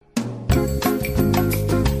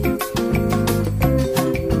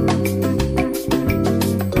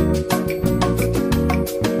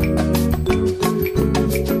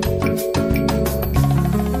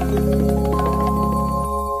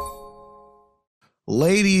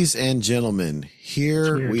Ladies and gentlemen,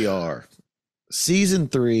 here Cheers. we are. Season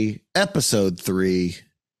 3, episode 3.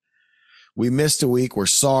 We missed a week. We're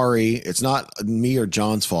sorry. It's not me or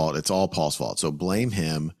John's fault. It's all Paul's fault. So blame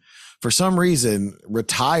him. For some reason,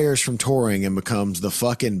 retires from touring and becomes the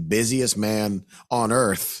fucking busiest man on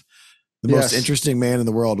earth. The most interesting man in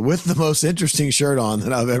the world with the most interesting shirt on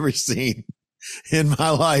that I've ever seen in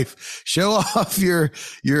my life. Show off your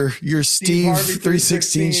Steve Harvey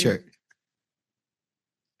 316 shirt.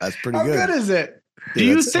 That's pretty good. How good is it? Do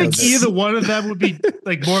you think either one of them would be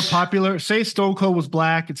like more popular? Say Stone Cold was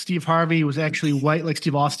black and Steve Harvey was actually white, like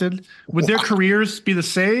Steve Austin. Would their careers be the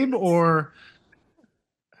same, or?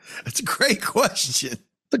 That's a great question.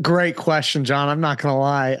 It's a great question, John. I'm not gonna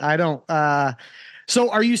lie. I don't. So,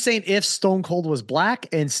 are you saying if Stone Cold was black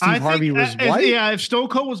and Steve Harvey was white? Yeah, if Stone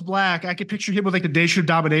Cold was black, I could picture him with like the Nation of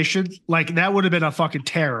Domination. Like that would have been a fucking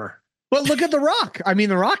terror. But look at The Rock. I mean,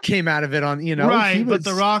 The Rock came out of it on, right. But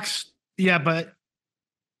The Rock's, but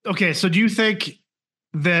okay. So do you think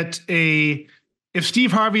that if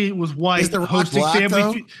Steve Harvey was white, is The Rock hosting black,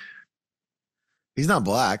 Family he's not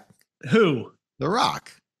black. Who? The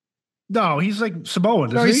Rock. No, he's like Samoan.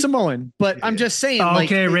 No, he's Samoan. But I'm just saying,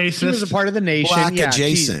 racist. He was a part of the nation. Black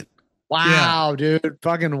adjacent. Geez. Wow, dude.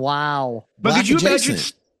 Fucking wow. But Black could you adjacent.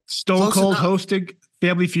 imagine Stone Close Cold enough. hosting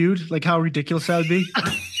Family Feud? Like how ridiculous that would be?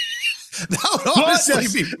 That would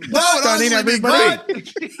honestly be great.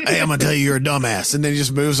 Hey, I'm gonna tell you you're a dumbass, and then he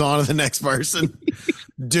just moves on to the next person.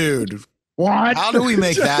 Dude, what? How do we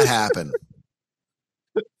make that happen?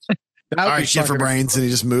 All right, shit for brains, and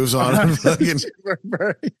he just moves on.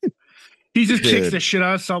 He just kicks the shit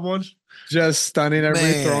out of someone. Just stunning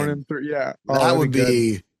everybody, throwing him through. Yeah, that would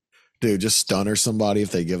be, dude. Just stunner somebody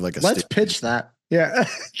if they give like a. Let's pitch that. Yeah,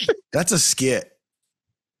 that's a skit.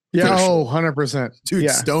 Yeah, 100%. Dude,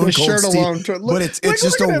 yeah. Stone the Cold shirt Steve, alone. but it's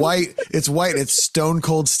just a white. It's white. It's Stone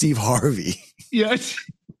Cold Steve Harvey. Yes.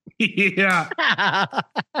 Yeah.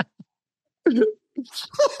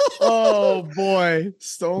 Oh boy,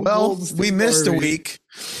 Stone Cold. Steve we missed Harvey. a week,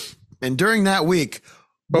 and during that week,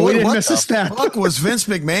 but we didn't miss a step. What the fuck was Vince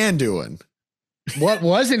McMahon doing? What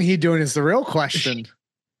wasn't he doing? Is the real question.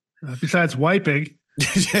 Besides wiping.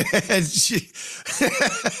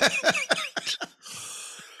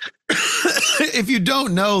 If you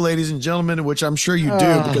don't know, ladies and gentlemen, which I'm sure you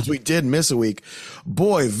do because we did miss a week,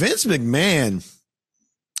 boy, Vince McMahon,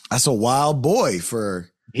 that's a wild boy.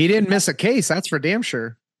 He didn't miss a case. That's for damn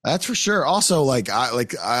sure. That's for sure. Also, I didn't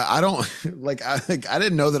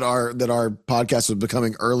know that our podcast was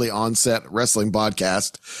becoming early onset wrestling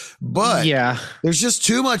podcast, but yeah, there's just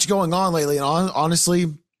too much going on lately. And honestly,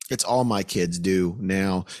 it's all my kids do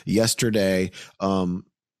now. Yesterday,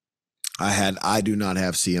 I do not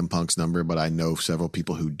have CM Punk's number, but I know several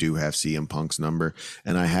people who do have CM Punk's number,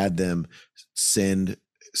 and I had them send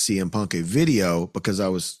CM Punk a video because I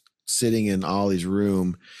was sitting in Ollie's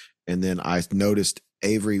room, and then I noticed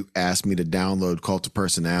Avery asked me to download Cult of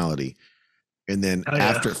Personality. And then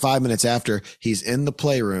after 5 minutes after, he's in the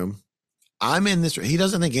playroom. I'm in this. He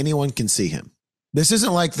doesn't think anyone can see him. This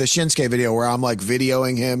isn't like the Shinsuke video where I'm like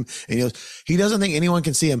videoing him, and he doesn't think anyone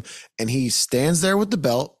can see him. And he stands there with the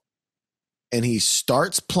belt, and he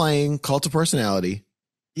starts playing Cult of Personality.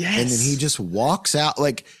 Yes. And then he just walks out.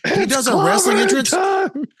 Like he does a wrestling entrance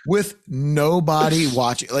with nobody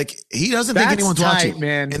watching. Like he doesn't think anyone's watching,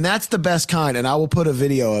 man. And that's the best kind. And I will put a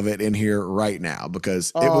video of it in here right now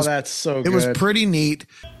because that's so good. It was pretty neat.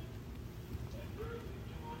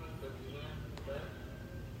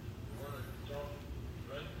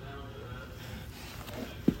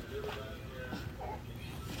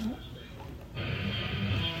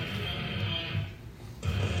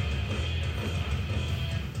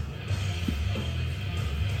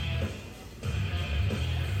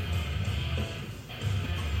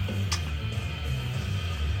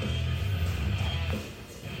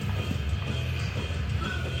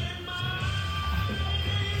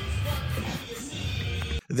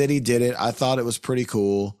 That he did it. I thought it was pretty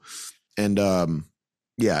cool. And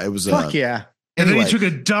it was fuck yeah. And then he took a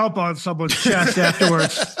dump on someone's chest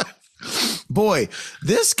afterwards. Boy,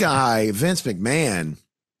 this guy, Vince McMahon.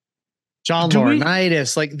 John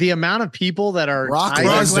Laurinaitis, like the amount of people that are Brock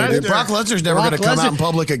Lesnar. Brock Lesnar's never going to come out in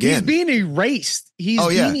public again. He's being erased. He's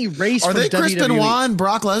being erased. Are they Chris WWE. Benoit and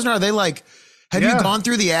Brock Lesnar? Are they like, have you gone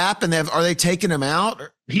through the app and are they taking him out?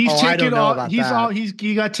 He's taken off.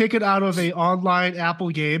 He got taken out of a online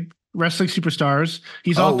Apple game, Wrestling Superstars.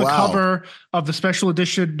 He's off the cover of the special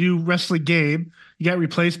edition new wrestling game. He got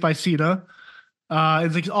replaced by Cena.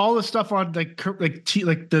 It's like all the stuff on like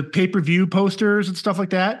the pay-per-view posters and stuff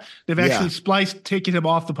like that. They've actually taken him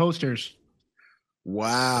off the posters.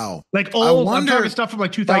 Wow. Like old, I'm talking stuff from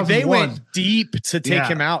like 2001. Like they went deep to take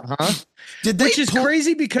him out, huh? Which is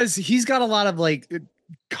crazy because he's got a lot of like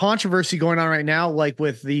controversy going on right now, like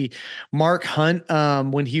with the Mark Hunt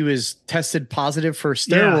when he was tested positive for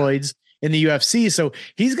steroids in the UFC. So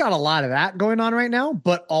he's got a lot of that going on right now,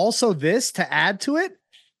 but also this to add to it.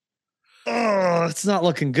 Oh, it's not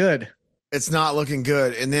looking good. It's not looking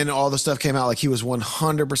good. And then all the stuff came out like he was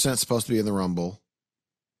 100% supposed to be in the Rumble.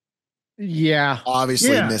 Yeah.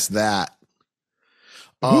 Obviously missed that.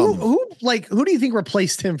 Who do you think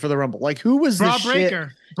replaced him for the Rumble? Like who was Braun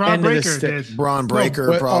Breaker? Braun Breaker did. Braun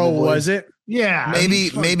Breaker probably. Oh, was it? Yeah.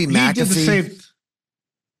 Maybe McAfee. He did the same.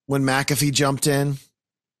 When McAfee jumped in.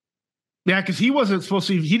 Yeah, because he wasn't supposed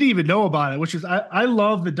to. He didn't even know about it. Which is, I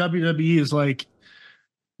love the WWE is like,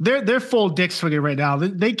 they're full dick swinging right now.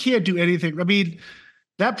 They can't do anything. I mean,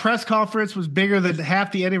 that press conference was bigger than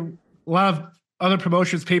half a lot of other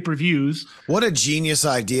promotions pay-per-views. What a genius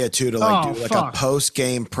idea too, to like do like a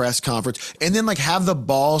post-game press conference and then like have the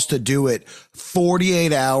balls to do it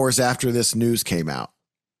 48 hours after this news came out.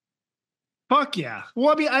 Fuck yeah. Well,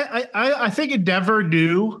 I mean, I think Endeavor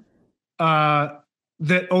knew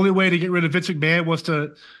that only way to get rid of Vince McMahon was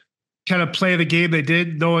to kind of play the game they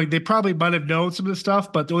did, knowing they probably might have known some of the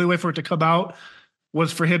stuff, but the only way for it to come out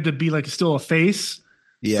was for him to be like still a face,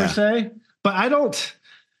 per se. But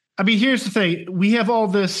I mean, here's the thing. We have all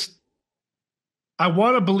this. I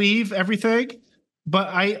want to believe everything,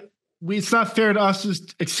 but it's not fair to us to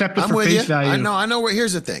accept it for face value. I know.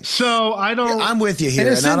 Here's the thing. So I don't. I'm with you here.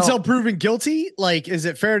 Innocent until proven guilty. Like, is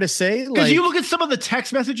it fair to say? Because you look at some of the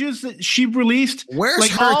text messages that she released. Where's like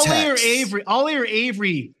her text? Ollie or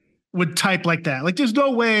Avery would type like that. Like, there's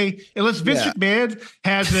no way unless Vince McMahon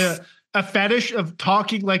has a fetish of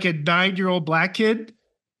talking like a 9-year-old black kid.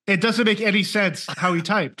 It doesn't make any sense how he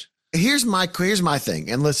typed. Here's my thing.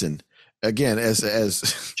 And listen, again, as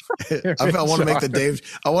I want to make the Dave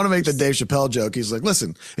Chappelle joke. He's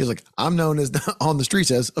like, I'm known as on the streets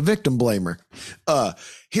as a victim blamer.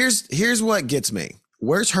 Here's what gets me.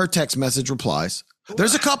 Where's her text message replies?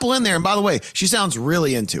 There's a couple in there. And by the way, she sounds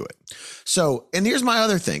really into it. So, and here's my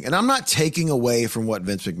other thing. And I'm not taking away from what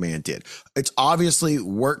Vince McMahon did. It's obviously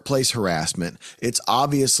workplace harassment. It's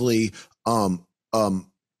obviously, abuse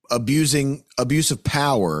of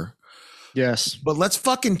power. Yes. But let's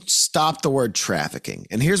fucking stop the word trafficking.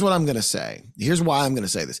 And here's what I'm going to say. Here's why I'm going to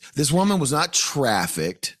say this. This woman was not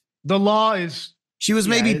trafficked. The law is. She was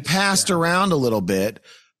maybe passed around a little bit,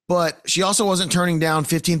 but she also wasn't turning down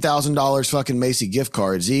 $15,000 fucking Macy gift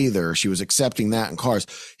cards either. She was accepting that in cars.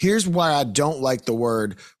 Here's why I don't like the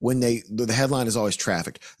word when the headline is always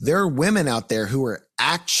trafficked. There are women out there who are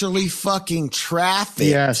actually fucking trafficked.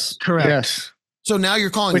 Yes. Correct. Yes. So now you're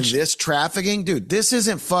calling this trafficking? Dude, this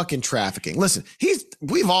isn't fucking trafficking. Listen,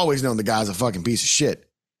 we've always known the guy's a fucking piece of shit.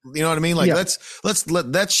 You know what I mean? Like let's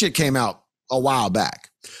let that shit came out a while back.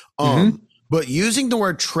 But using the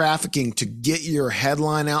word trafficking to get your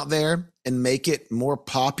headline out there and make it more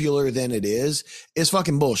popular than it is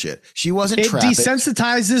fucking bullshit. She wasn't trafficked. It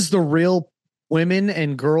desensitizes the real women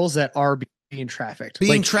and girls that are being trafficked.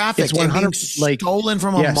 Being trafficked and being stolen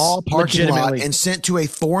from a mall parking lot and sent to a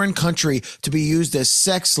foreign country to be used as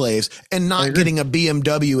sex slaves and not getting a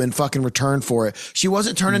BMW in fucking return for it. She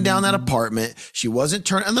wasn't turning down that apartment. She wasn't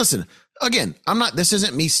turning. And listen, again, this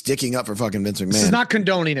isn't me sticking up for fucking Vince McMahon. This is not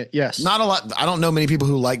condoning it. Yes. Not a lot. I don't know many people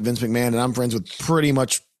who like Vince McMahon, and I'm friends with pretty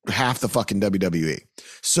much half the fucking WWE.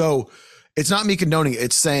 So it's not me condoning it.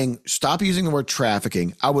 It's saying stop using the word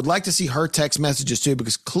trafficking. I would like to see her text messages too,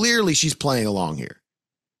 because clearly she's playing along here.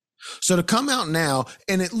 So to come out now,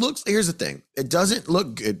 and here's the thing. It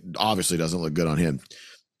obviously doesn't look good on him.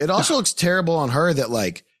 It also looks terrible on her that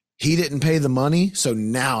like he didn't pay the money. So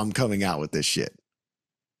now I'm coming out with this shit.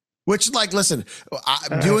 Which, like, listen,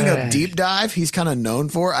 doing a deep dive, he's kind of known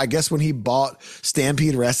for. I guess when he bought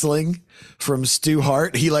Stampede Wrestling from Stu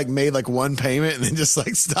Hart, he like made like one payment and then just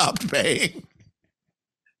like stopped paying.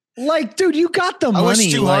 Like, dude, you got the money. I wish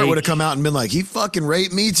Stu Hart would have come out and been like, he fucking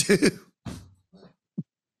raped me too.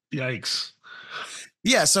 Yikes.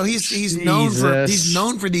 Yeah, so he's known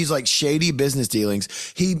for these like shady business dealings.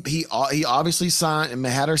 He obviously signed and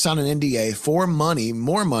had her sign an NDA for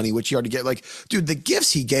more money, which you already get. Like, dude, the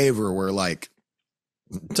gifts he gave her were like,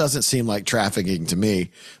 doesn't seem like trafficking to me.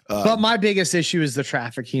 But my biggest issue is the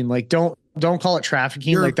trafficking. Like, don't call it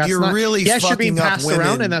trafficking. Like, that's you're not really yes, you're being fucking up passed women.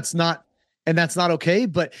 around, and that's not and that's not okay,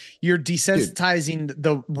 but you're desensitizing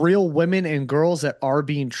the real women and girls that are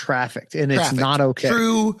being trafficked, and it's not okay.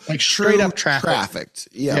 True, like straight up trafficked.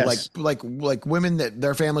 Yeah, yes. like women that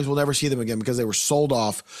their families will never see them again because they were sold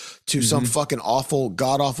off to some fucking awful,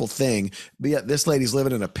 god awful thing. But yet this lady's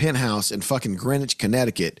living in a penthouse in fucking Greenwich,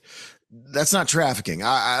 Connecticut. That's not trafficking.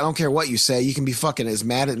 I don't care what you say. You can be fucking as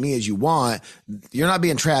mad at me as you want. You're not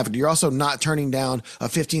being trafficked. You're also not turning down a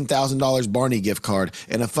 $15,000 Barney gift card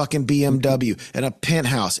and a fucking BMW and a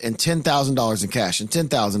penthouse and $10,000 in cash and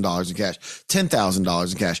 $10,000 in cash,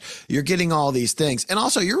 $10,000 in cash. You're getting all these things. And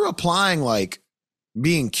also you're replying like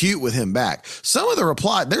being cute with him back. Some of her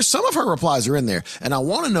replies are in there. And I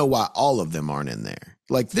want to know why all of them aren't in there.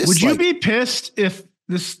 Like this. Would you be pissed if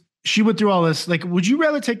she went through all this? Like, would you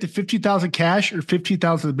rather take the 50,000 cash or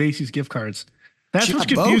 50,000 Macy's gift cards? That's what's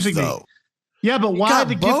confusing me. Yeah, but why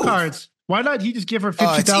the gift cards? Why not he just give her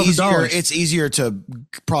 $50,000? It's easier to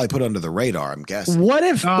probably put under the radar, I'm guessing. What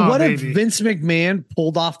if Vince McMahon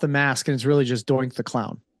pulled off the mask and it's really just Doink the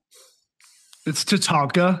Clown? It's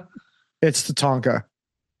Tatanka.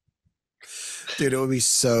 Dude, it would be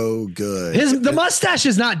so good. The mustache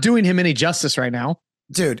is not doing him any justice right now.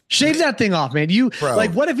 Dude, shave that thing off, man.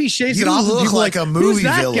 What if he shaves it off? You look like a movie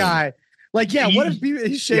villain. Guy? Like, yeah, what if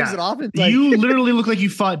he shaves it off? And you literally look like you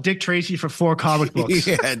fought Dick Tracy for 4 comic books.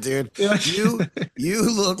 Yeah, dude.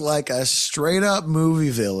 You look like a straight up movie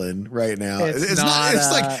villain right now. It's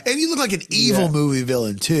like, and you look like an evil movie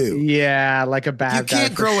villain too. Yeah, like a bad guy. You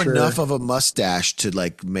can't grow enough of a mustache to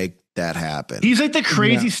like make that happen. He's like the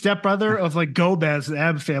crazy stepbrother of like Gomez and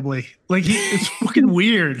Ab Family. Like it's fucking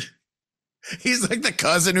weird. He's like the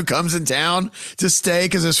cousin who comes in town to stay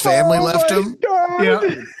because his family left him. God.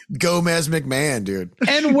 Yeah, Gomez McMahon, dude.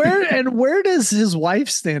 And where does his wife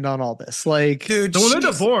stand on all this? Like, dude, they're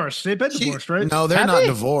divorced. They've been divorced, right? No, they're not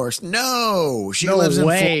divorced. No, she lives in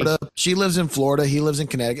Florida. She lives in Florida. He lives in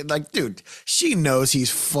Connecticut. Like, dude, she knows he's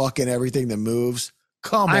fucking everything that moves.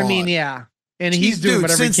 Come on. I mean, yeah. And he's doing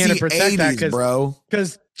whatever he can to protect that, bro.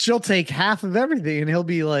 Because she'll take half of everything, and he'll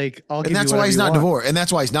be like, "I'll give you." And that's why he's not divorced. And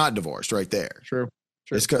that's why he's not divorced, right there. True.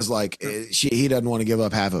 It's because like he doesn't want to give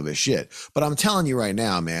up half of his shit. But I'm telling you right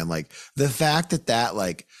now, man, like the fact that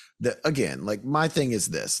like again, like my thing is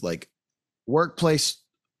this, like workplace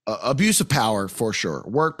abuse of power for sure,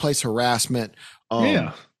 workplace harassment,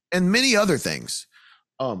 and many other things.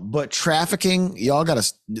 But trafficking, y'all gotta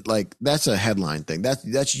like, that's a headline thing.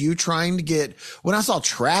 That's you trying to get. When I saw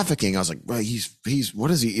trafficking, I was like, well, he's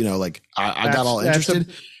what is he? You know, like I got all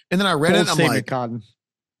interested, and then I read it.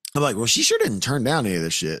 I'm like, well, she sure didn't turn down any of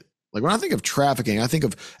this shit. Like when I think of trafficking, I think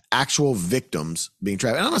of actual victims being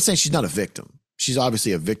trafficked. And I'm not saying she's not a victim. She's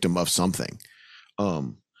obviously a victim of something.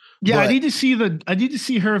 Yeah, I need to see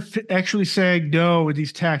her actually saying no with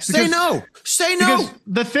these texts. Say no. Because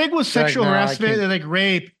the thing with sexual harassment and like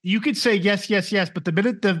rape, you could say yes, but the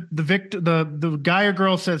minute the guy or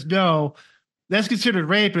girl says no, that's considered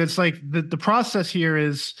rape. And it's like the process here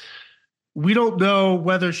is we don't know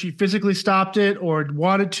whether she physically stopped it or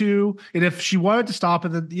wanted to. And if she wanted to stop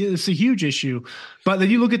it, then it's a huge issue. But then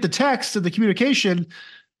you look at the text and the communication.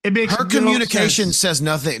 It makes her communication says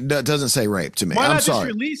nothing. Doesn't say rape to me. Why not I'm sorry.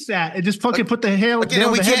 Just release that and just fucking put the hell.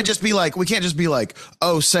 Again, we can't just be like,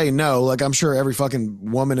 oh, say no. Like I'm sure every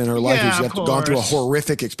fucking woman in her life who's gone through a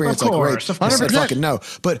horrific experience like rape said fucking no.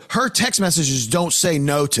 But her text messages don't say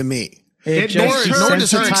no to me. Nor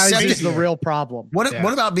does her accept the real problem.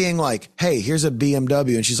 What about being like, hey, here's a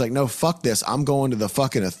BMW, and she's like, no, fuck this. I'm going to the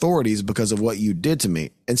fucking authorities because of what you did to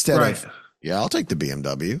me. Instead of, yeah, I'll take the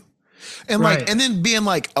BMW. And like, and then being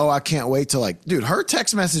like, oh, I can't wait to like, dude, her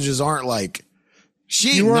text messages aren't like,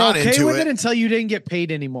 she were not okay into with it until you didn't get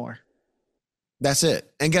paid anymore. That's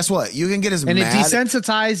it. And guess what? You can get as mad. And it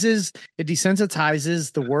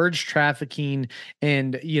desensitizes the words trafficking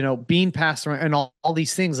and, you know, being passed around and all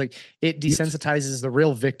these things. Like it desensitizes the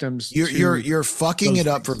real victims. You're fucking it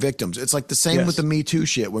up for victims. It's like the same with the Me Too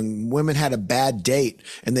shit. When women had a bad date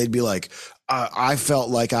and they'd be like, I felt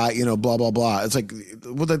like blah, blah, blah. It's like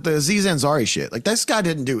with the Aziz Ansari shit. Like this guy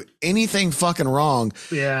didn't do anything fucking wrong.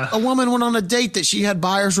 Yeah. A woman went on a date that she had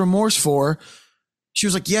buyer's remorse for. She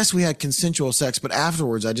was like, yes, we had consensual sex, but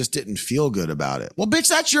afterwards I just didn't feel good about it. Well, bitch,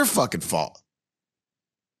 that's your fucking fault.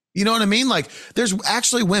 You know what I mean? Like there's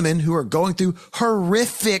actually women who are going through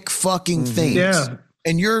horrific fucking things. Yeah.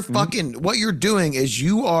 And you're fucking, what you're doing is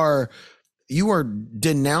you are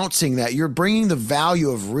denouncing that. You're bringing the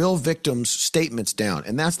value of real victims' statements down.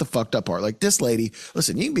 And that's the fucked up part. Like this lady,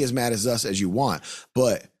 listen, you can be as mad as us as you want,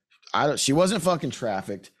 but She wasn't fucking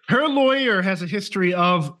trafficked. Her lawyer has a history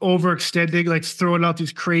of overextending, like throwing out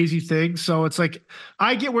these crazy things. So it's like,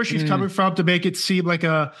 I get where she's coming from to make it seem like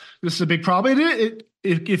this is a big problem.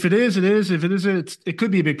 If it is, it is. If it isn't, it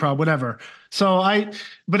could be a big problem, whatever.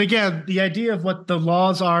 But again, the idea of what the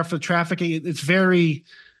laws are for trafficking,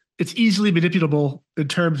 it's easily manipulable in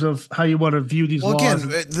terms of how you want to view these laws.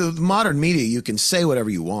 Again, the modern media, you can say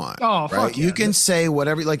whatever you want. Oh, right? Fuck yeah. You can say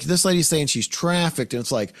whatever. Like this lady's saying she's trafficked, and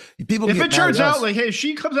it's like people. If it turns out like, hey,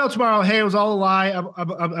 she comes out tomorrow, hey, it was all a lie.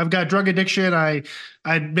 I've got drug addiction. I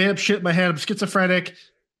made up shit in my head. I'm schizophrenic.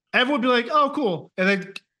 Everyone would be like, oh, cool. And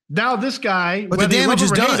then now this guy, but the damage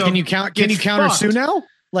is done. Can you counter sue now?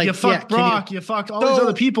 Like you fucked Brock, you fucked all these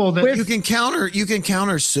other people that you can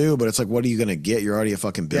counter sue, but it's like, what are you going to get? You're already a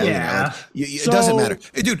fucking billionaire. Yeah. It doesn't matter.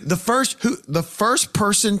 Hey, dude, the first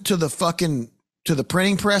person to the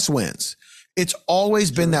printing press wins. It's always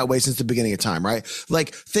been that way since the beginning of time, right?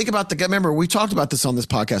 Like think about remember we talked about this on this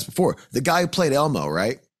podcast before. The guy who played Elmo,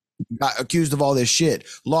 right? Got accused of all this shit,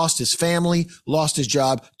 lost his family, lost his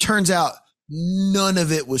job. Turns out none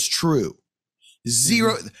of it was true.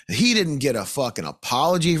 Zero. He didn't get a fucking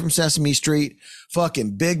apology from Sesame Street.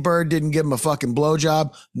 Fucking Big Bird didn't give him a fucking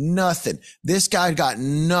blowjob. Nothing. This guy got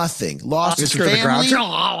nothing. Lost his family.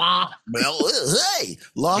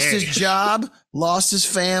 Lost his job. Lost his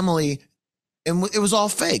family. And it was all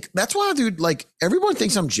fake. That's why, dude, like everyone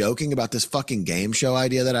thinks I'm joking about this fucking game show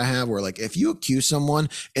idea that I have where like if you accuse someone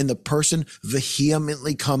and the person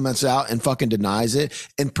vehemently comes out and fucking denies it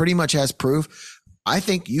and pretty much has proof, I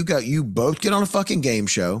think you both get on a fucking game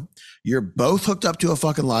show. You're both hooked up to a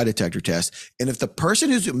fucking lie detector test. And if the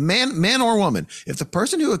person who's man or woman, if the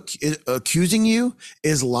person who is accusing you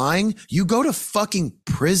is lying, you go to fucking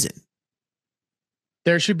prison.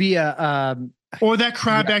 There should be or that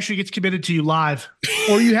crime actually gets committed to you live.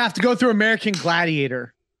 Or you have to go through American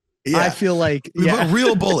Gladiator. Yeah. I feel like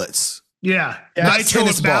real bullets. Yeah. Not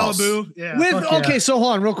tennis balls. Malibu. Yeah. So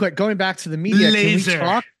hold on real quick. Going back to the media.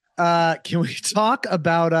 Laser. Can we talk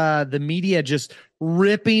about the media just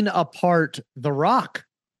ripping apart The Rock?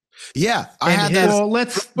 Yeah, I had that. Well,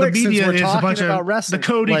 the media is a bunch of the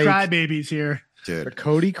Cody crybabies here. Dude. The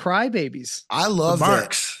Cody crybabies. I love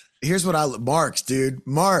Marks. Here's what Marks, dude.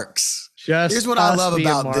 Marks. Here's what I love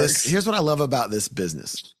about this. Here's what I love about this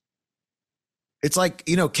business. It's like,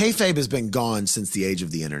 kayfabe has been gone since the age of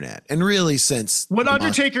the internet. And really since when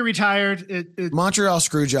Undertaker retired, Montreal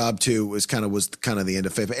Screwjob 2 was kind of the end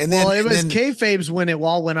of fabe. And then it was kayfabe's when it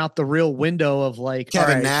all went out the real window of like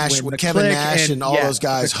Kevin Nash and all those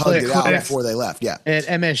guys hugged it out before they left. Yeah. At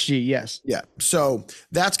MSG, yes. Yeah. So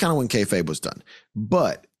that's kind of when kayfabe was done.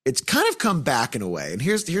 But it's kind of come back in a way. And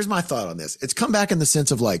here's my thought on this. It's come back in the sense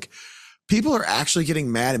of like people are actually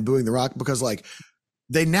getting mad and booing The Rock because like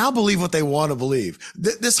they now believe what they want to believe.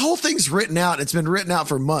 This whole thing's written out. It's been written out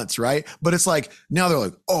for months, right? But it's like, now they're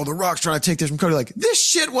like, oh, The Rock's trying to take this from Cody. Like, this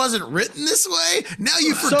shit wasn't written this way. Now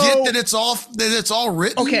you forget that it's all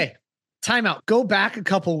written. Okay. Time out. Go back a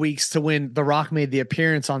couple weeks to when The Rock made the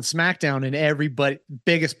appearance on SmackDown and everybody,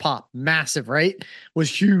 biggest pop, massive, right? Was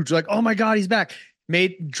huge. Like, oh my God, he's back.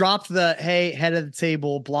 Dropped the, hey, head of the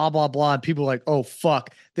table, blah, blah, blah. And people were like, oh,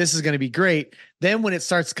 fuck, this is going to be great. Then when it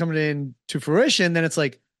starts coming in to fruition, then it's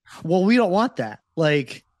like, well, we don't want that.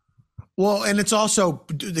 Like, well, and it's also,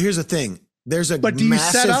 here's the thing. There's a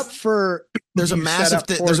massive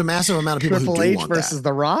amount of people Triple who do H want versus that.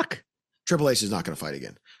 The Rock. Triple H is not going to fight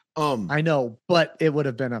again. I know, but it would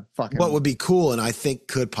have been a fucking. What would be cool, and I think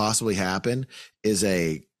could possibly happen, is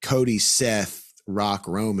a Cody Seth Rock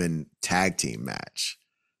Roman tag team match.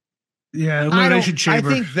 Yeah, elimination chamber.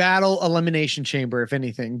 I think that'll elimination chamber, if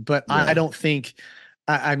anything, but yeah. I don't think.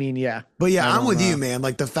 I mean, yeah. But yeah, I'm with you, man.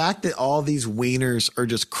 Like the fact that all these wieners are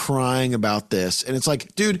just crying about this, and it's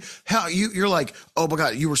like, dude, how you're like, oh my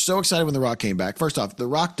God, you were so excited when The Rock came back. First off, The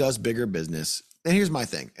Rock does bigger business, and here's my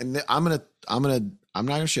thing, and I'm not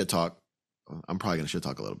gonna shit talk. I'm probably gonna shit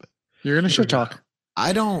talk a little bit. You're gonna shit talk.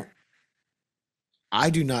 I do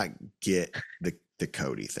not get the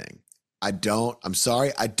Cody thing. I'm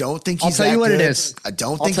sorry. I don't think he's that good. I'll tell you what it is. I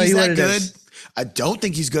don't think he's that good. I don't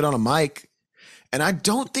think he's good on a mic. And I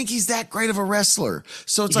don't think he's that great of a wrestler.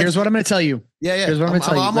 So it's here's what I'm going to tell you. Yeah. Here's what I'm going to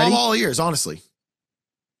tell you. I'm all ears, honestly.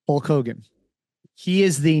 Hulk Hogan. He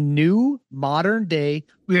is the new modern day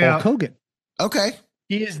Hulk Hogan. Okay.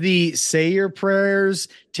 He is the say your prayers,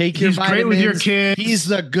 take your vitamins. Great with your kids. He's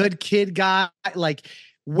the good kid guy. Like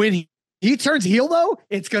when he turns heel, though,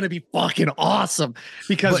 it's going to be fucking awesome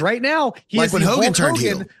because right now he is when the Hogan Hulk turned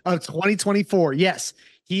Hogan heel of 2024. Yes,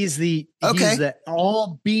 He's the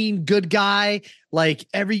all being good guy. Like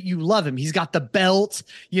you love him. He's got the belt,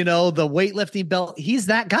 the weightlifting belt. He's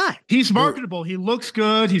that guy. He's marketable. He looks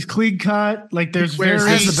good. He's clean cut. Like there's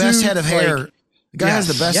has the best head of hair. The guy has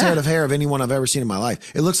the best head of hair of anyone I've ever seen in my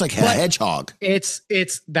life. It looks like a hedgehog.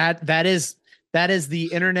 That is the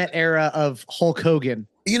internet era of Hulk Hogan.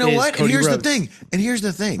 You know what? And here's the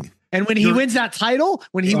thing. And when he wins that title,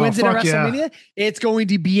 when he wins it at WrestleMania, it's going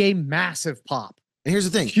to be a massive pop. And here's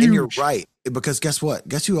the thing. Huge. And you're right. Because guess what?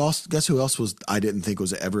 Guess who else was I didn't think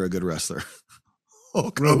was ever a good wrestler?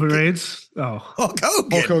 Roman Reigns. Oh. Hulk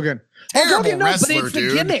Hogan. Terrible wrestler, but it's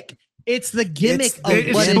the gimmick. It's the gimmick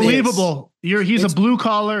it's believable. He's a blue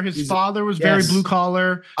collar. His father was very blue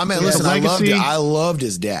collar. I mean, listen, I loved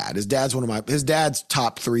his dad. His dad's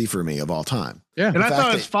top 3 for me of all time. Yeah. And I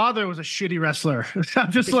thought his father was a shitty wrestler.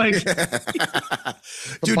 I'm just like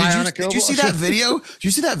dude, did you see that video? Did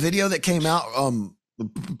you see that video that came out?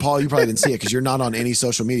 Paul, you probably didn't see it because you're not on any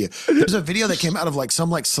social media. There's a video that came out of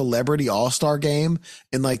some celebrity all-star game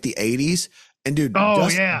in the 80s. And dude,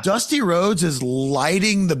 Dusty Rhodes is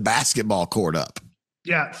lighting the basketball court up.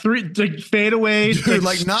 Yeah, 3 fadeaways.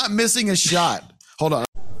 Dude, not missing a shot. Hold on.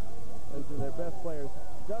 Those are their best players.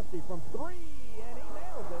 Dusty from 3, and he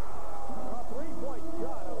nails it. A 3-point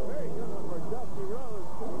shot, a very good one for Dusty Rhodes.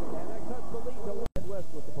 And that cuts the lead to Head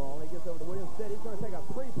West with the ball. He gets over to Williams. Instead, he's going to take a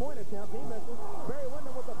 3-point attempt. He misses. Barry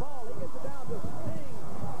Windham with the ball. He gets it down to Sting.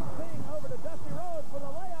 Sting over to Dusty Rhodes for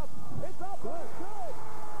the layup. It's up. Good.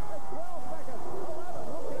 That's 12 seconds.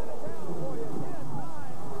 11. We'll count it down for you. 10,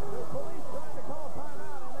 9. The police trying to call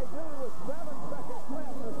timeout, and they do with 7 seconds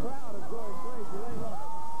left. The crowd is going crazy. They love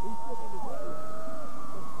it. He's sitting in the corner.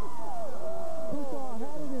 Kusaw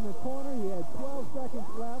had it in the corner. He had 12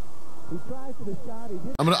 seconds left. He tries for the shot.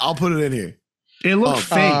 I'll put it in here. It looks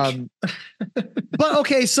fake. But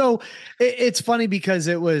okay, so it's funny because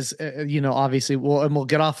it was, obviously, we'll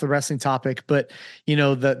get off the wrestling topic, but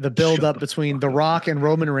the build up between The Rock and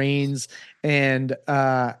Roman Reigns, and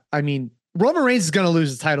Roman Reigns is going to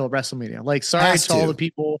lose the title at WrestleMania. Sorry to all the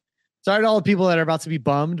people that are about to be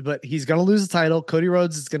bummed, but he's going to lose the title. Cody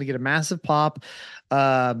Rhodes is going to get a massive pop.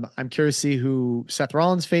 I'm curious to see who Seth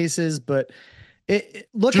Rollins faces, but.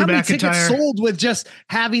 Look Drew how many tickets sold with just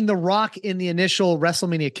having The Rock in the initial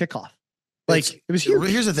WrestleMania kickoff. It was huge.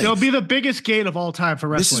 Here's the thing. It'll be the biggest gate of all time for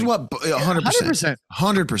wrestling. This is what 100%.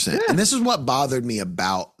 100%. Yeah. And this is what bothered me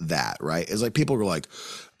about that, right? Is people were like,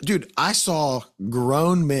 dude, I saw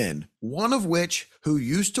grown men, one of which who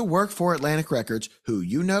used to work for Atlantic Records, who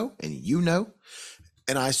and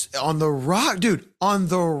and on The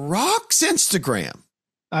Rock's Instagram.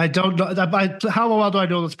 I don't know. How well do I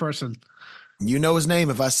know this person? You know his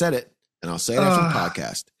name if I said it, and I'll say it after the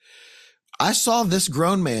podcast. I saw this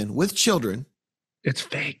grown man with children. It's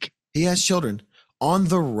fake. He has children on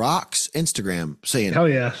The Rock's Instagram saying, hell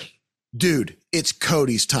yeah. Dude, it's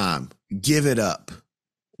Cody's time. Give it up.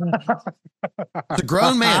 The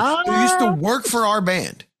grown man who used to work for our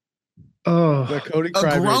band. Oh, the Cody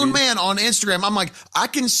a grown man on Instagram. I'm like, I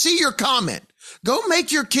can see your comment. Go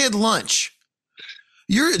make your kid lunch.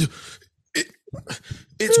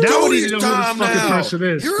 It's Cody's time now.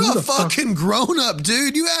 You're a fucking grown up,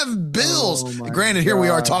 dude. You have bills. Granted, here we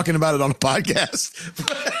are talking about it on a podcast.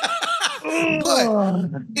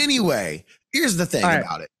 But anyway, here's the thing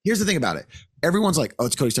about it. Everyone's like, oh,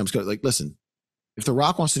 it's Cody's time. Listen, if The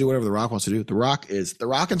Rock wants to do whatever The Rock wants to do, The Rock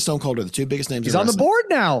and Stone Cold are the 2 biggest names. He's on the board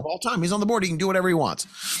now. All time. He's on the board. He can do whatever he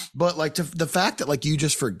wants. But the fact that you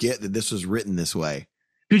just forget that this was written this way.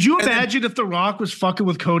 Could you imagine if The Rock was fucking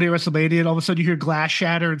with Cody at WrestleMania and all of a sudden you hear glass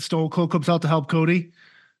shatter and Stone Cold comes out to help Cody?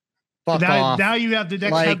 Fuck off. Now you have the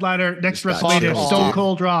next headliner, next WrestleMania, Stone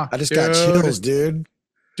Cold Rock. I just got chills, dude.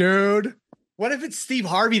 Dude. What if it's Steve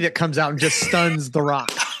Harvey that comes out and just stuns The Rock?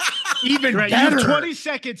 Even better. You have 20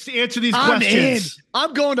 seconds to answer these questions.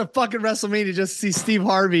 I'm going to fucking WrestleMania just to see Steve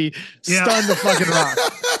Harvey stun the fucking Rock.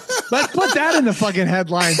 Let's put that in the fucking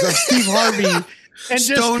headlines of Steve Harvey and let's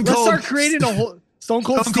start creating a whole Stone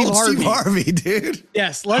Cold Steve Harvey, dude.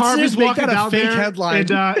 Yes, let's just make that a fake headline.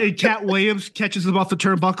 And Cat Williams catches him off the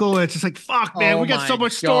turnbuckle, and it's just like, fuck, man, we got so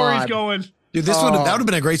much stories going. Dude, that would have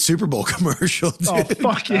been a great Super Bowl commercial. Dude. Oh,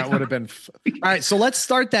 fuck yeah. That would have been. All right, so let's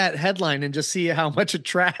start that headline and just see how much it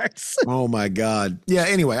tracks. Oh my God. Yeah.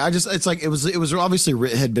 Anyway, it was obviously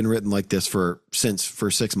had been written like this for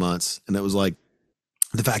 6 months, and it was like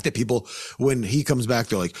the fact that people, when he comes back,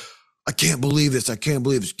 they're like, I can't believe this.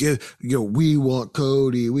 We want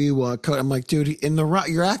Cody. I'm like, dude, in The Rock,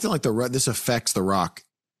 you're acting like this affects The Rock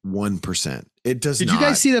 1%. It does not. Did you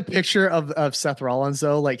guys see the picture of Seth Rollins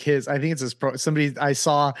though? Like I think it's his somebody I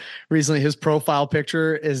saw recently, his profile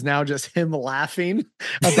picture is now just him laughing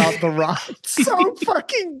about The Rock. So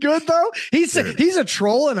fucking good though. He's a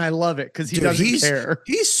troll and I love it because he doesn't care.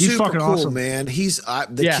 He's super fucking cool, awesome, man. He's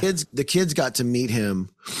the kids got to meet him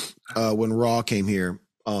when Raw came here.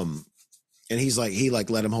 And he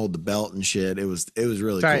let him hold the belt and shit. It was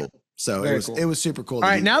really cool. So it was super cool. All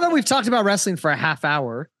right, now that we've talked about wrestling for a half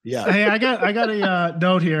hour. Yeah. Hey, I got a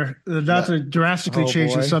note here, not to drastically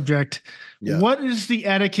change the subject. Yeah. What is the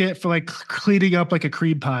etiquette for like cleaning up like a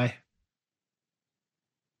cream pie?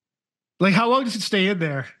 Like how long does it stay in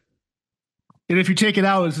there? And if you take it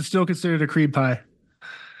out, is it still considered a cream pie?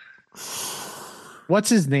 What's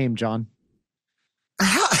his name, John?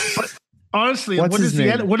 Honestly, what is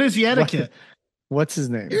the etiquette? What's his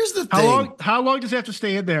name? Here's the thing. How long does it have to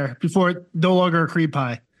stay in there before it's no longer a cream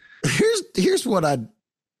pie? Here's what I.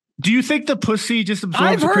 Do you think the pussy just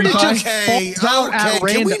absorbs the cream pie?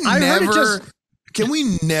 Can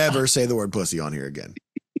we never say the word pussy on here again?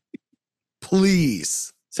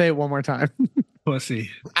 Please say it one more time. Pussy.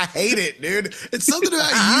 I hate it, dude. It's something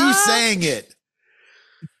about you saying it.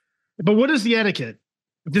 But what is the etiquette?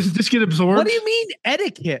 Does this get absorbed? What do you mean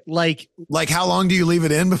etiquette? Like how long do you leave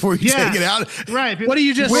it in before you take it out? Right. What do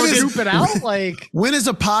you just scoop it out? Like when is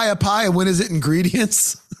a pie and when is it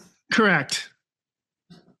ingredients? Correct.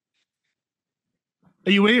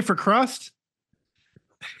 Are you waiting for crust?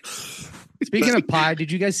 Speaking of pie,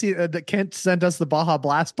 did you guys see that Kent sent us the Baja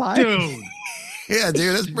Blast pie? Dude. Yeah,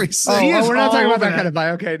 dude, that's pretty sick. We're not talking about that kind of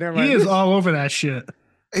pie. Okay, never mind. He is all over that shit.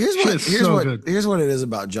 Here's what it is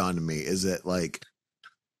about John to me is that like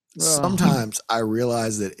sometimes I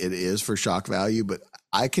realize that it is for shock value, but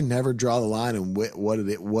I can never draw the line and what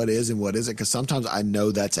is and what isn't because sometimes I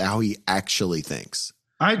know that's how he actually thinks.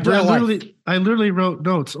 I literally wrote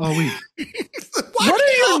notes all week. What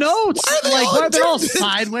are your notes? Why are they all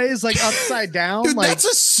sideways, like upside down? Dude, that's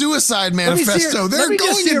a suicide manifesto. They're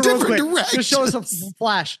going in different directions. Just show us a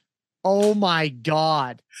flash. Oh my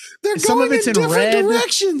God. They're going in different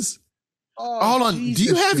directions. Oh, hold on.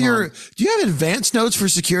 Jesus, do you have advanced notes for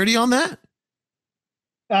security on that?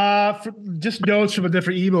 Just notes from a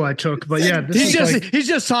different email I took, but yeah, he's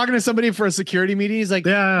just talking to somebody for a security meeting. He's like,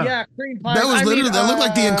 yeah, cream pie. That was that looked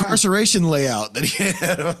like the incarceration layout that he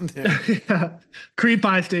had on there. Yeah. Cream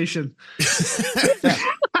pie station.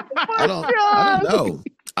 I don't know.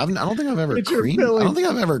 I don't think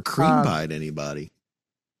I've ever cream pied anybody.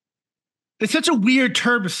 It's such a weird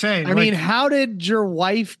term to say. I mean, how did your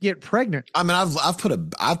wife get pregnant? I mean, I've put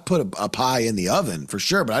a pie in the oven for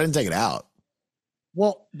sure, but I didn't take it out.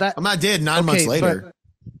 Well, I did 9 months later.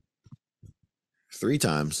 3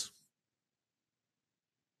 times.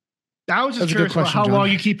 I was just curious about how long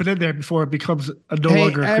you keep it in there before it becomes no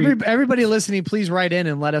longer. Everybody listening, please write in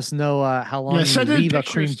and let us know how long you leave a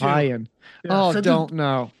cream pie in. Yeah, don't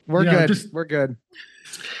know. We're good. We're good.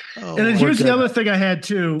 Oh, and then here's the other thing I had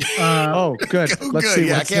too. Good. Let's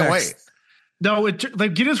see. I can't wait. No,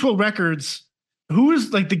 like Guinness World Records. Who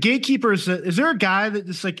is like the gatekeeper? Is there a guy that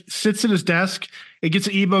just like sits at his desk and gets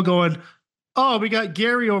an email going, "Oh, we got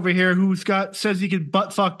Gary over here says he can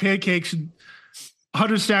butt fuck pancakes and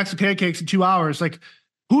 100 stacks of pancakes in 2 hours." Like,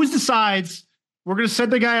 who decides we're going to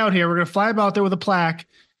send the guy out here? We're going to fly him out there with a plaque,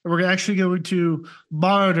 and we're actually going to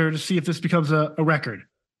monitor to see if this becomes a record.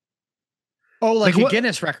 Oh, like a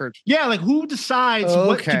Guinness record. Yeah, like who decides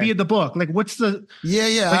what to be in the book? Like what's the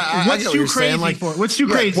Like, what's too crazy for? What's too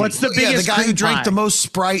crazy? What's the biggest the guy who drank the most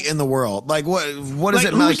Sprite in the world? Like what is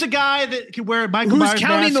it? Who's the guy that can wear Michael Myers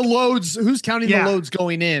counting mask? the loads? Who's counting the loads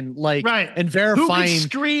going in? Like and verifying who can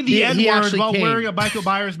scream the N-word while wearing a Michael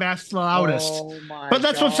Myers mask the loudest? But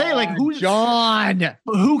that's what I'm saying. Like who's John?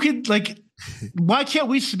 Who can why can't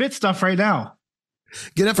we submit stuff right now?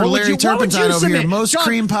 Get up for Larry Turpentine over here. Most John,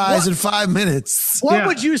 cream pies in 5 minutes. What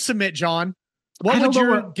would you submit, John? What would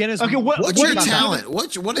your Guinness? Okay, what's your talent?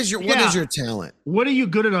 What is your talent? What are you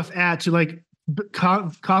good enough at to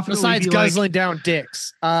confidently besides guzzling down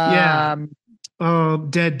dicks? Dead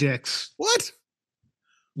dicks. What?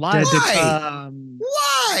 Live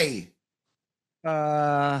Why?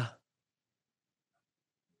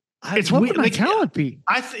 It's what would my talent be?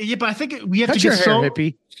 But I think we have to get so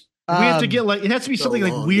hippie. We have to get it has to be something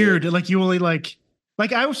like weird. Like you only like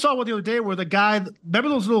I saw one the other day where the guy, remember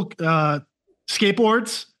those little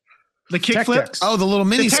skateboards, the kick flips? Oh, the little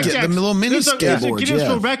mini skateboards. There's a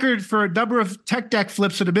Guinness record for a number of tech deck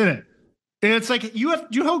flips in a minute. And it's like you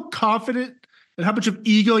how confident and how much of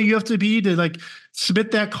ego you have to be to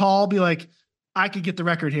submit that call, be like, I could get the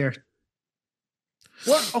record here.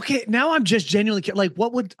 What? Okay, now I'm just genuinely like,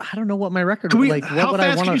 what would I don't know what my record would like. What would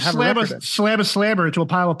I want to have slam a slammer into a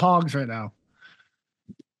pile of pogs right now?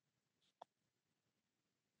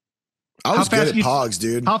 I was good at pogs,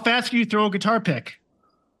 dude. How fast can you throw a guitar pick?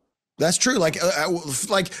 That's true. Like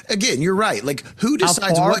again, you're right. Like, who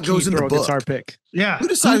decides what goes in the book? Guitar pick? Yeah, who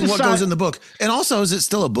decides what goes in the book? And also, is it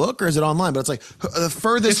still a book or is it online? But it's like the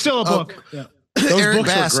furthest. It's still a book. Yeah.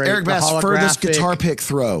 Eric Bass, furthest guitar pick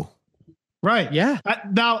throw. Right. Yeah.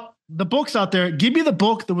 Now the books out there. Give me the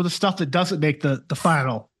book with the stuff that doesn't make the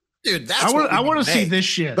final. Dude, that's I want to see this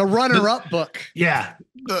shit. The runner-up book. Yeah.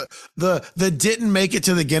 The didn't make it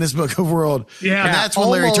to the Guinness Book of World. Yeah. And that's when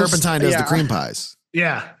Larry Turpentine does the cream pies.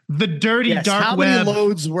 Yeah. The dirty dark how web. How many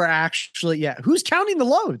loads were actually? Yeah. Who's counting the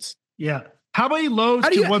loads? Yeah. How many loads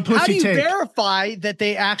can one pussy take? How do you verify that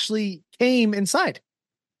they actually came inside?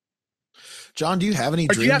 John, do you have any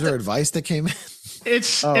dreams or advice that came in?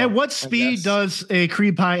 It's at what speed does a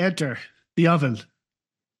cream pie enter the oven?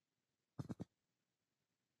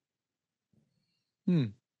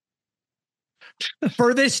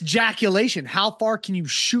 Furthest ejaculation. How far can you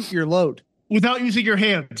shoot your load without using your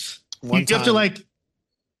hands? You have to like.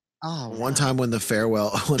 Oh, one time when the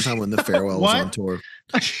farewell was on tour.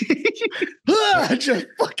 Just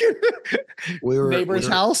fucking neighbor's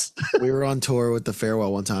house. We were on tour with the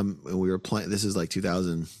farewell one time, and we were playing. This is like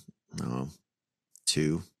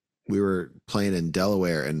 2002. We were playing in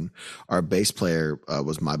Delaware, and our bass player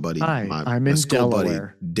was my buddy. Hi, I'm my in school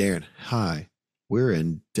Delaware. Buddy, Darren. Hi, we're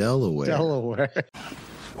in Delaware.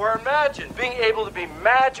 Or imagine being able to be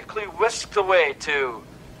magically whisked away to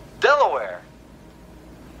Delaware.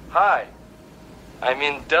 Hi, I'm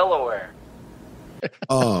in Delaware.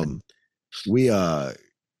 We were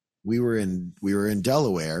in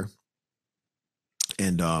Delaware,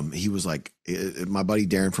 and he was like my buddy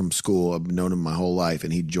Darren from school. I've known him my whole life,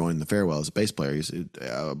 and he joined the farewell as a bass player. He's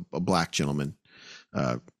a black gentleman,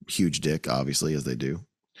 huge dick, obviously, as they do.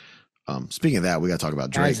 Speaking of that, we got to talk about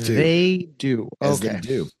Drake too. They do. As they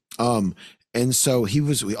do. And so he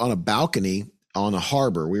was on a balcony on a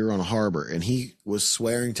harbor. We were on a harbor, and he was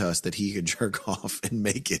swearing to us that he could jerk off and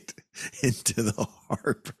make it into the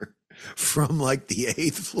harbor from like the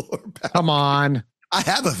 8th floor balcony. Come on. I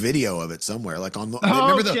have a video of it somewhere, like on the.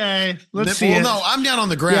 Let's see. No, I'm down on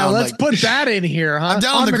the ground. Yeah, let's put that in here, huh? I'm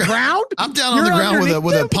down on the ground. I'm down on the ground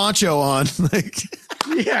with a poncho on, like.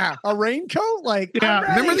 Yeah, a raincoat. Like,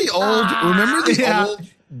 remember the old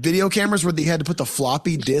video cameras where they had to put the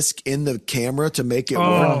floppy disk in the camera to make it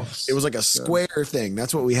work? It was like a square thing.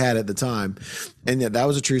 That's what we had at the time, and that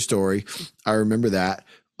was a true story. I remember that.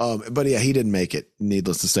 But yeah, he didn't make it.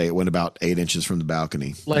 Needless to say, it went about 8 inches from the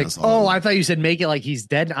balcony. Like, I thought you said make it like he's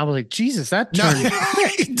dead. I was like, Jesus, that turned.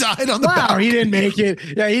 He died on the balcony. He didn't make it.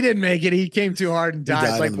 Yeah, he didn't make it. He came too hard and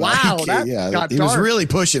died. Like, wow, that got he dark. was really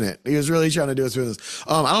pushing it. He was really trying to do his business.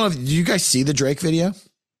 I don't know if did you guys see the Drake video?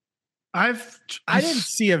 I didn't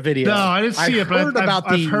see a video. No, I didn't see it, but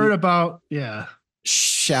I've heard about. Yeah.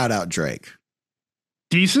 Shout out Drake.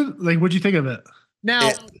 Decent. Like, what'd you think of it?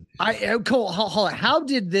 Now, Cole, hold on. How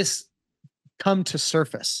did this come to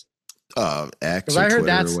surface? X or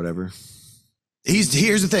Twitter or whatever. Here's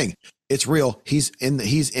the thing. It's real. He's in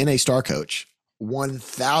a Star Coach.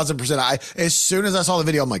 1000%. As soon as I saw the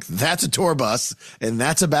video, I'm like, that's a tour bus and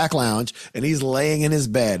that's a back lounge, and he's laying in his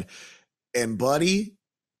bed. And buddy,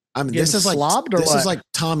 I mean, this is like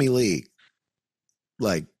Tommy Lee.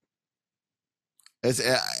 Like, it's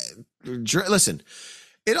listen.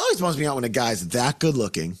 It always bums me out when a guy's that good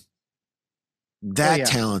looking,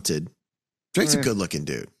 talented. Drake's a good looking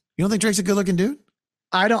dude. You don't think Drake's a good looking dude?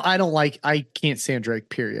 I can't stand Drake,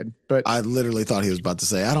 period. But I literally thought he was about to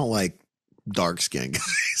say, I don't like dark skinned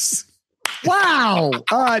guys. Wow.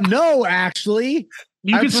 No, actually.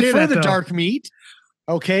 I prefer the dark meat.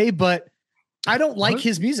 Okay, but I don't like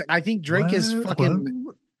his music. I think Drake is fucking.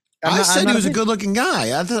 I said he was a good looking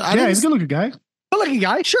guy. He's a good looking guy. Good-looking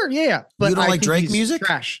guy, sure, yeah. But you don't like Drake music?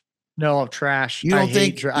 Trash. No, trash. You don't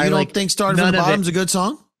think "Started from the Bottom" is a good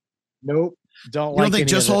song? Nope. You don't think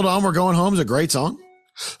 "Just Hold On, We're Going Home" is a great song?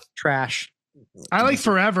 Trash. I like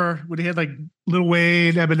 "Forever" when he had like Lil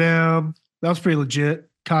Wayne, Eminem. That was pretty legit.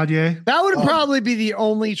 Kanye. That would probably be the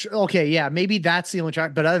only. Okay, yeah, maybe that's the only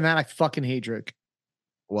track. But other than that, I fucking hate Drake.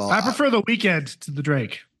 Well, I prefer The Weeknd to the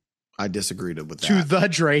Drake. I disagreed with that. To the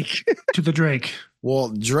Drake. To the Drake. Well,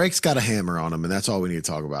 Drake's got a hammer on him, and that's all we need to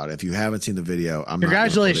talk about. If you haven't seen the video,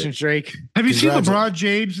 congratulations, Drake. Have you seen LeBron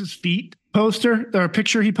James's feet poster or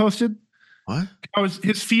picture he posted? What?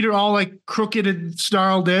 His feet are all like crooked and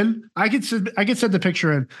snarled in. I could send the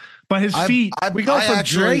picture in, but his feet. We go from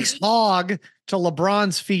Drake's hog to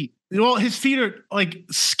LeBron's feet. Well, his feet are like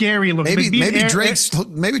scary looking. Maybe Drake's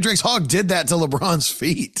hog did that to LeBron's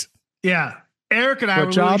feet. Yeah. Eric and I were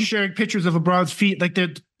really sharing pictures of LeBron's feet, like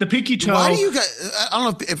the pinky toe. Why do you guys? I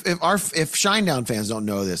don't know if Shinedown fans don't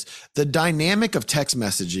know this. The dynamic of text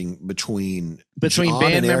messaging between John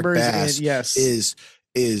band and members Eric Bass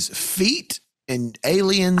is feet and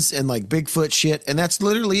aliens and like Bigfoot shit, and that's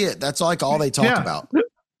literally it. That's like all they talk about.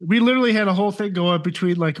 We literally had a whole thing going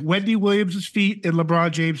between like Wendy Williams' feet and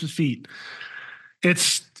LeBron James's feet.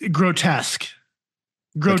 It's grotesque.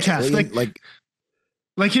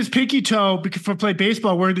 Like his pinky toe, for play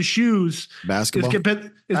baseball, wearing the shoes, basketball,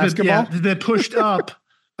 has been pushed up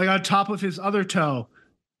like on top of his other toe.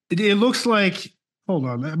 It looks like. Hold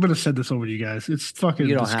on, I'm gonna send this over to you guys. It's fucking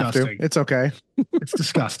disgusting. Have to. It's okay. It's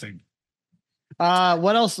disgusting.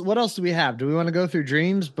 What else do we have? Do we want to go through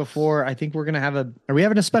dreams before? I think we're gonna have are we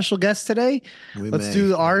having a special guest today? Let's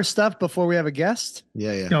do our stuff before we have a guest.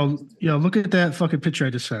 Yeah. Yo, look at that fucking picture I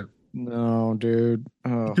just sent. No, dude.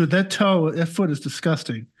 Oh. Dude, that foot is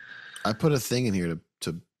disgusting. I put a thing in here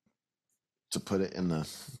to put it in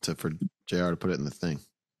for JR to put it in the thing.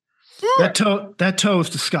 That toe is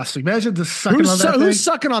disgusting. Imagine just sucking on that thing. Who's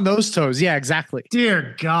sucking on those toes? Yeah, exactly.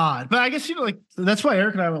 Dear God. But I guess, like, that's why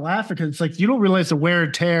Eric and I were laughing, because it's like, you don't realize the wear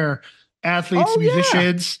and tear athletes,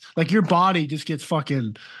 musicians, like your body just gets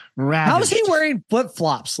fucking ravaged. How is he wearing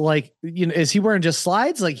flip-flops? Like, is he wearing just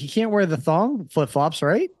slides? Like, he can't wear the thong flip-flops,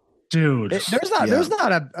 right? Dude. There's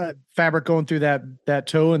not a fabric going through that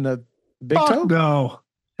toe and the big toe? No.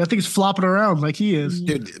 That thing's flopping around like he is.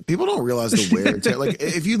 Dude, people don't realize the wear and tear. Like,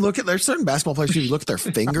 if you look at, there's certain basketball players, you look at their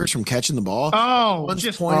fingers from catching the ball. Oh, one's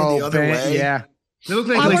just pointing the other way. Yeah. They look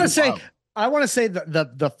like I want to say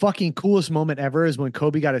the fucking coolest moment ever is when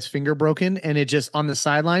Kobe got his finger broken and it just on the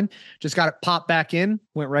sideline, just got it popped back in,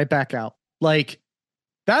 went right back out. Like,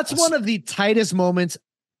 that's one of the tightest moments,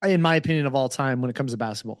 in my opinion, of all time when it comes to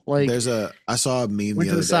basketball. Like, I saw a meme went the other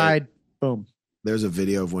to the side, day. boom. There's a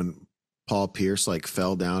video of when Paul Pierce like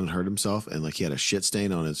fell down and hurt himself, and like he had a shit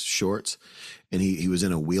stain on his shorts, and he was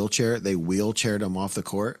in a wheelchair. They wheelchaired him off the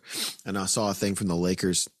court, and I saw a thing from the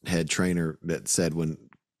Lakers head trainer that said when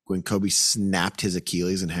Kobe snapped his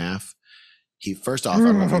Achilles in half, he first off, I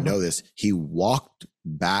don't know if you know this, he walked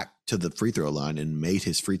back to the free throw line and made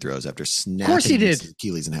his free throws after snapping his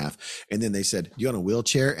Achilles in half. And then they said, "You on a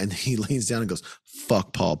wheelchair?" And he leans down and goes,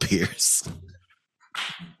 "Fuck Paul Pierce."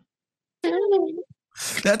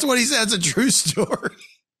 That's what he said. It's a true story.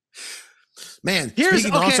 Man, I'm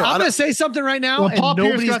going to say something right now, and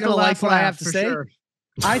nobody's going to like what I have to say. Sure.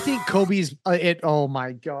 I think Kobe's oh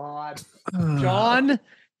my God. John.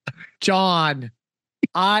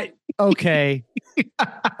 Okay.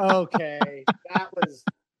 That was.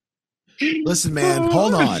 Listen, man,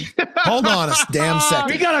 hold on a damn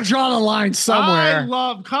second. We got to draw the line somewhere. I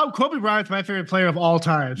love Kobe Bryant's my favorite player of all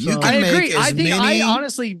time. So. I agree. I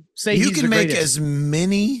honestly say you can make as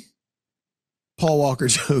many Paul Walker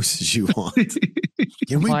jokes as you want.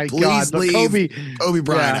 Can we please leave Kobe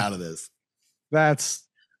Bryant out of this? That's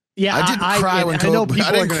I didn't cry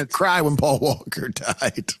when cry when Paul Walker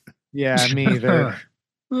died. Yeah, me either.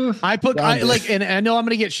 and I know I'm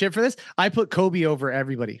going to get shit for this. I put Kobe over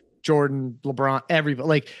everybody. Jordan, LeBron, everybody.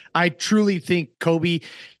 Like, I truly think Kobe,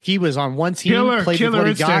 he was on one team, played with what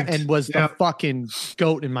he got, and was the fucking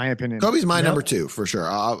GOAT, in my opinion. Kobe's my number 2 for sure.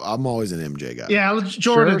 I'm always an MJ guy. Yeah,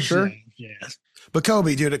 Jordan, sure. Yeah, but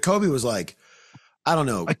Kobe was like, I don't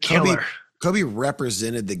know, a killer. Kobe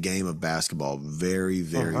represented the game of basketball very,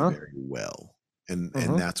 very, very well. And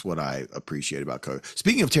that's what I appreciate about Kobe.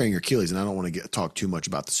 Speaking of tearing your Achilles, and I don't want to talk too much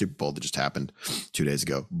about the Super Bowl that just happened 2 days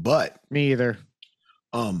ago, but me either.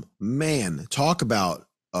 Man, talk about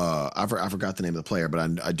I forgot the name of the player,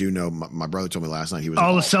 but I do know my brother told me last night he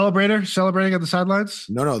was celebrating at the sidelines.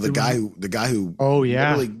 No, the guy who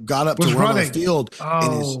literally got up to run on the field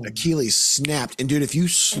and his Achilles snapped. And dude, if you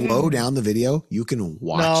slow down the video, you can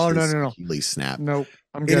watch his Achilles snap. Nope,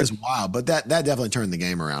 I'm good. It is wild, but that definitely turned the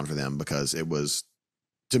game around for them, because it was,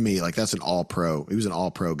 to me, like, that's an all-pro. He was an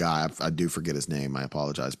all-pro guy. I do forget his name. I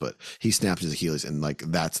apologize, but he snapped his Achilles, and like,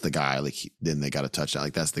 that's the guy. Like, then they got a touchdown.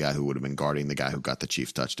 Like, that's the guy who would have been guarding the guy who got the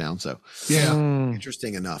Chiefs touchdown. So yeah,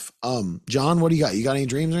 interesting enough. John, what do you got? You got any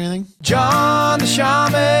dreams or anything? John the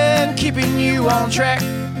Shaman, keeping you on track.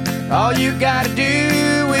 All you gotta do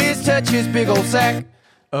is touch his big old sack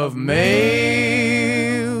of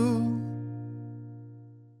mail.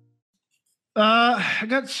 I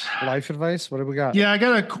got life advice. What do we got? Yeah, I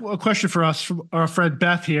got a question for us from our friend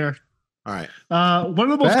Beth here. All right.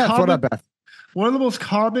 One of the most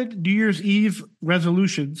common New Year's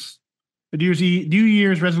resolutions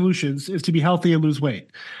is to be healthy and lose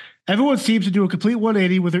weight. Everyone seems to do a complete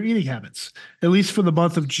 180 with their eating habits, at least for the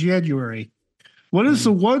month of January. What is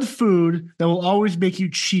the one food that will always make you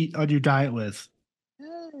cheat on your diet with?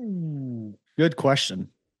 Good question.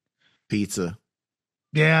 Pizza.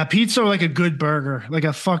 Yeah, pizza or like a good burger, like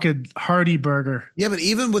a fucking hearty burger. Yeah, but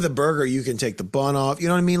even with a burger, you can take the bun off. You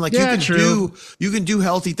know what I mean? Like Yeah, you can do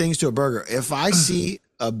healthy things to a burger. If I see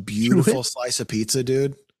a beautiful slice of pizza,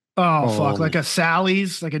 dude. Oh, fuck. Like a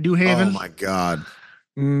Sally's, like a New Haven. Oh my God.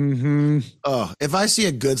 Mm-hmm. Oh, if I see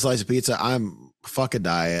a good slice of pizza, I'm fuck a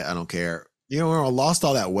diet. I don't care. You know, when I lost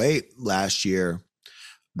all that weight last year,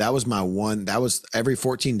 that was my one. That was every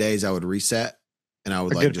 14 days I would reset and I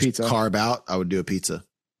would like just pizza. Carb out. I would do a pizza.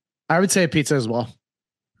 I would say a pizza as well.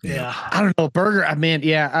 Yeah. I don't know. Burger. I mean,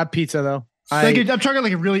 yeah, a pizza though. I'm talking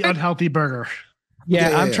like a really unhealthy burger.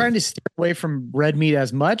 Yeah, I'm trying to stay away from red meat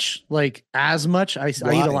as much. I eat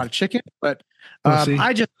a lot of chicken, but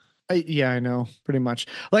I know pretty much.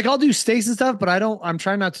 Like I'll do steaks and stuff, but I'm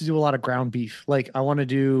trying not to do a lot of ground beef. Like I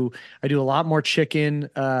do a lot more chicken.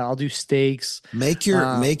 I'll do steaks. Make your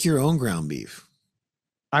own ground beef.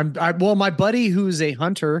 Well, my buddy who's a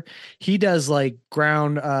hunter, he does like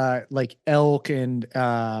ground, like elk and,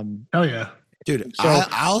 hell yeah. Dude, so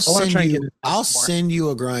I'll send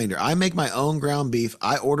you a grinder. I make my own ground beef.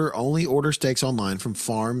 I only order steaks online from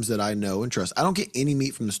farms that I know and trust. I don't get any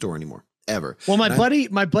meat from the store anymore. Ever. Well,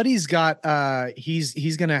 my buddy's got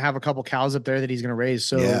he's gonna have a couple cows up there that he's gonna raise.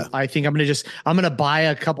 So yeah. I think I'm gonna buy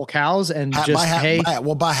a couple cows and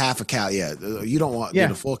buy half a cow. Yeah, you don't want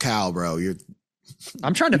a full cow, bro.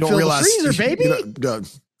 I'm trying to fill the freezer,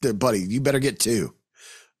 baby. Buddy, you better get two.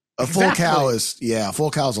 Full cow is a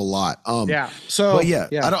lot.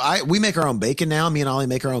 We make our own bacon now. Me and Ollie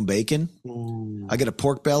make our own bacon. Ooh. I get a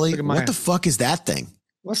pork belly. What the fuck is that thing?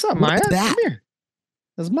 What's up, Maya? Come here.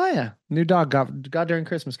 That's Maya. New dog got during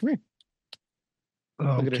Christmas. Come here.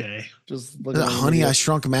 Okay. Just look at Honey, I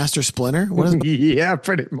Shrunk Master Splinter. What is yeah,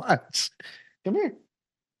 pretty much. Come here.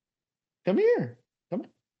 Come here. Come here.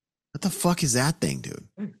 What the fuck is that thing, dude?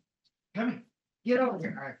 Come here. Get over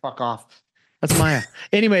here. All right, fuck off. That's Maya.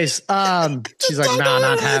 Anyways, she's like, nah,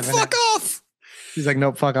 not having fuck off. She's like,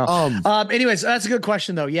 nope, fuck off. Anyways, that's a good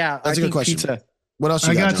question though. Yeah, that's a good question. Pizza. What else?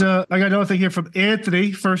 I got another thing here from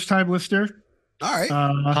Anthony, first time listener. All right.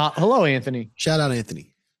 Hello, Anthony. Shout out,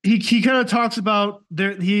 Anthony. He kind of talks about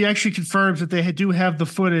he actually confirms that they do have the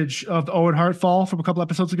footage of the Owen Hart fall from a couple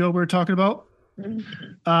episodes ago we were talking about.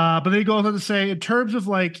 But then he goes on to say, in terms of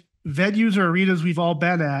like venues or arenas we've all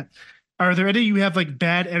been at, are there any you have like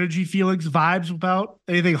bad energy feelings, vibes about?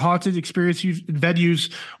 Anything haunted experience in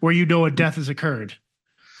venues where you know a death has occurred?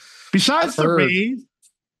 Besides the rave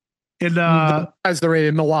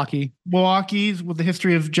in Milwaukee's with the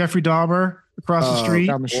history of Jeffrey Dahmer across the street.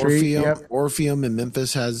 Down the street. Orpheum in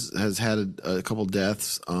Memphis has had a couple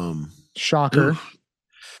deaths. Shocker. Oof.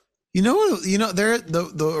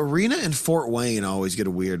 The arena in Fort Wayne I always get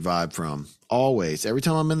a weird vibe from. Always. Every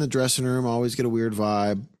time I'm in the dressing room, I always get a weird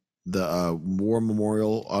vibe. The War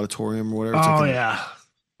Memorial Auditorium or whatever. I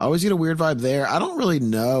always get a weird vibe there. I don't really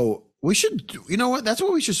know. We should, you know what? That's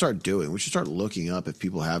what we should start doing. We should start looking up if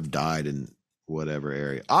people have died in whatever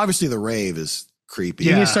area. Obviously, the rave is creepy.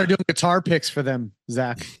 You need to start doing guitar picks for them,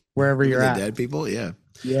 Zach, wherever you're at. Dead people, yeah.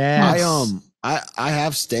 Yeah. I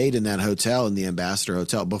have stayed in that hotel, in the Ambassador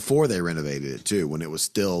Hotel, before they renovated it too, when it was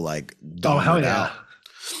still like out.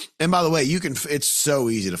 And by the way, it's so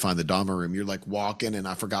easy to find the Dahmer room. You're like walking, and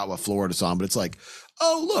I forgot what floor it's on, but it's like,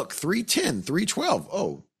 oh, look, 310, 312.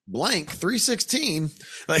 Oh, blank, 316.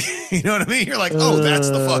 Like, you know what I mean? You're like, oh,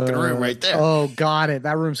 that's the fucking room right there. Oh, got it.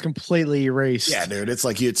 That room's completely erased. Yeah, dude. It's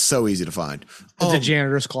like, it's so easy to find. The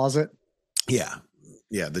janitor's closet. Yeah.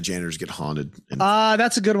 Yeah. The janitors get haunted.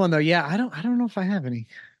 That's a good one though. Yeah. I don't know if I have any.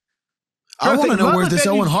 I want to know where this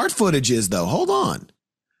Owen Hart footage is though. Hold on.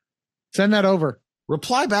 Send that over.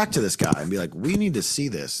 Reply back to this guy and be like, we need to see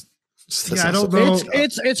this. I don't know.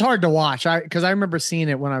 It's hard to watch. Because I remember seeing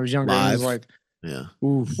it when I was younger. Live. It was like, yeah.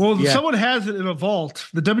 Oof. Well, someone has it in a vault.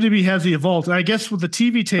 The WWE has the vault. And I guess with the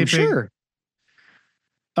TV taping. Sure.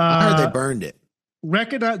 I heard they burned it.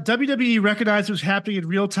 WWE recognized it was happening in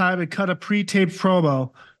real time and cut a pre-taped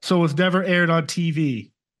promo, so it was never aired on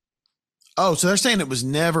TV. Oh, so they're saying it was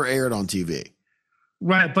never aired on TV.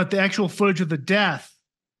 Right, but the actual footage of the death,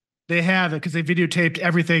 they have it because they videotaped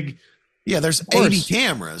everything. Yeah, there's 80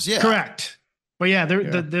 cameras. Yeah, correct. But yeah,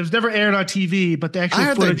 there's never aired on TV. But the actual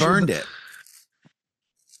footage, they burned it.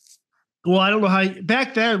 Well, I don't know how.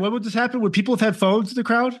 Back then, when would this happen? Would people have had phones in the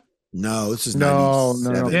crowd? No, this is no.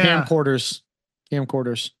 Yeah. Camcorders.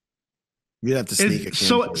 You'd have to sneak a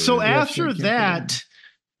camcorder. So after that,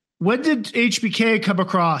 when did HBK come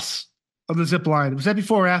across on the zip line. Was that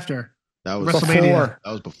before or after? That was WrestleMania.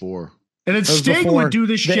 That was before. And then Sting would do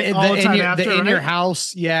this shit all the time after, in your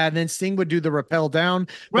house. Yeah. And then Sting would do the rappel down.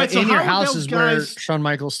 Right. But so in your house is where Shawn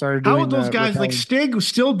Michaels started doing. How would those guys like Sting was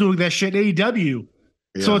still doing that shit in AEW?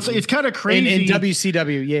 Yeah. So it's kind of crazy. In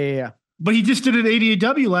WCW. Yeah. But he just did it in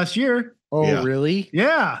AEW last year. Oh, really?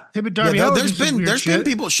 Yeah. Him and Darby Allin. There's been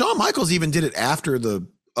people. Shawn Michaels even did it after the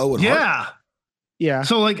Owen Hart. Yeah.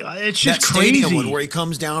 So like it's just that crazy. Stadium one where he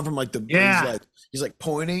comes down from like the he's like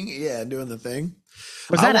pointing, doing the thing.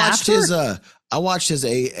 I watched his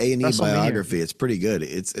A&E biography. It's pretty good.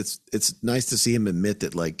 It's nice to see him admit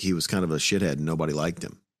that like he was kind of a shithead and nobody liked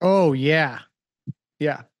him. Oh yeah.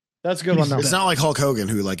 Yeah. That's a good one though. It's not like Hulk Hogan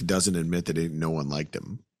who like doesn't admit that no one liked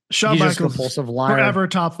him. Shawn Michaels, compulsive liar. Forever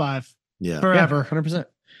top 5. Yeah. Forever. 100%.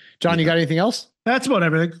 John, you got anything else? That's about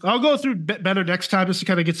everything. I'll go through better next time just to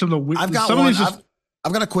kind of get some of the I've got one.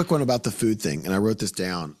 I've got a quick one about the food thing, and I wrote this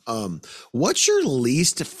down. What's your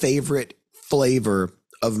least favorite flavor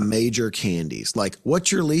of major candies? Like,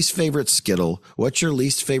 what's your least favorite Skittle? What's your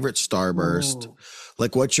least favorite Starburst? Ooh.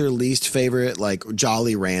 Like, what's your least favorite, like,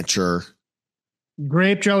 Jolly Rancher?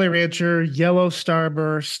 Grape Jolly Rancher, yellow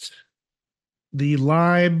Starburst, the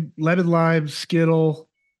lemon lime Skittle.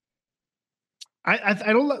 I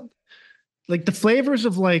don't like the flavors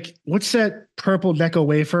of like, what's that purple Necco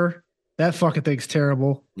wafer? That fucking thing's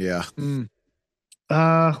terrible. Yeah.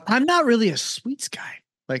 I'm not really a sweets guy.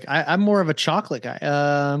 Like I'm more of a chocolate guy.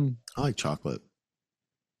 I like chocolate.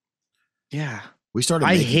 Yeah. We started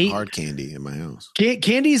making hard candy in my house.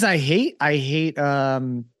 Candies I hate.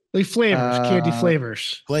 Like flavors, candy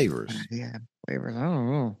flavors. Flavors. Yeah, flavors. I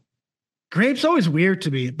don't know. Grape's always weird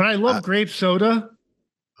to me, but I love grape soda.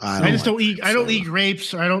 I don't eat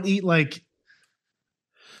grapes. Or I don't eat like.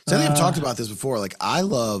 So I think I've talked about this before. Like I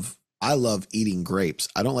love eating grapes.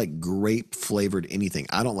 I don't like grape flavored anything.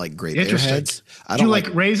 I don't like grape Airheads. Do you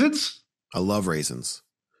like raisins? I love raisins.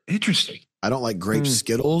 Interesting. I don't like grape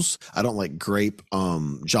Skittles. I don't like grape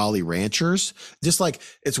Jolly Ranchers. Just like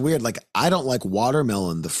it's weird. Like I don't like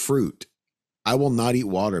watermelon, the fruit. I will not eat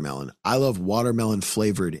watermelon. I love watermelon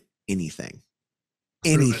flavored anything.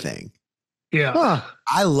 Anything. Yeah. Huh.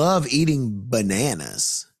 I love eating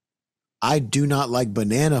bananas. I do not like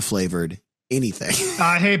banana flavored anything.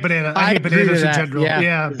 I hate banana. I hate bananas in general.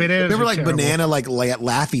 Yeah. Bananas. Remember like terrible. Banana, like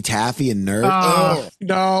Laffy Taffy and Nerd?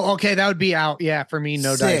 No. Okay. That would be out. Yeah. For me,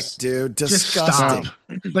 no dice. Dude. Disgusting.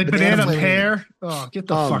 Like banana pear. Oh, get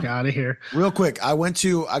the fuck out of here. Real quick. I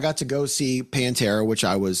got to go see Pantera, which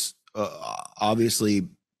I was obviously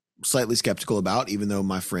slightly skeptical about, even though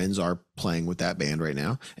my friends are playing with that band right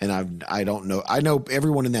now. And I don't know. I know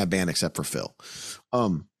everyone in that band except for Phil.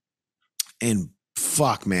 And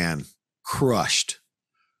fuck, man. Crushed.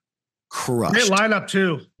 Great lineup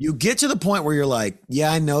too. You get to the point where you're like,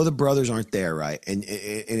 yeah, I know the brothers aren't there, right? And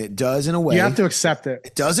it does in a way. You have to accept it.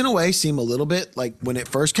 It does in a way seem a little bit like when it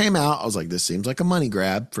first came out, I was like, this seems like a money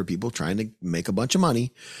grab for people trying to make a bunch of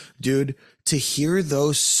money. Dude, to hear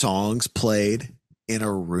those songs played in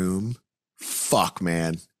a room, fuck,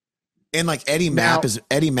 man. And like Eddie Mapp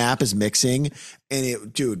is mixing,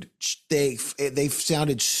 and they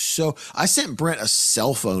sounded so. I sent Brent a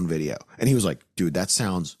cell phone video, and he was like, "Dude, that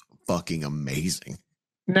sounds fucking amazing."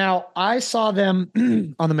 Now I saw them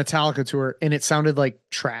on the Metallica tour, and it sounded like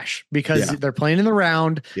trash because they're playing in the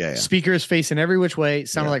round. Yeah. Speakers facing every which way,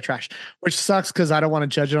 sounded like trash, which sucks because I don't want to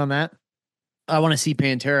judge it on that. I want to see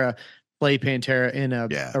Pantera play Pantera in a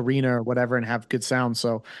arena or whatever and have good sound.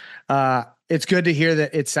 So, it's good to hear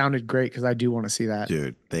that it sounded great because I do want to see that.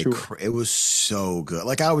 Dude, it was so good.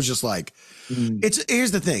 Like I was just like,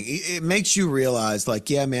 here's the thing. It makes you realize like,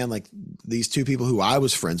 yeah, man, like these two people who I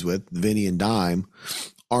was friends with, Vinny and Dime,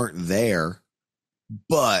 aren't there.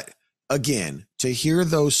 But again, to hear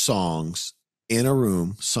those songs in a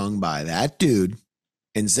room sung by that dude,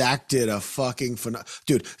 and Zach did a fucking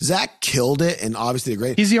dude. Zach killed it, and obviously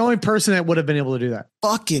great. He's the only person that would have been able to do that.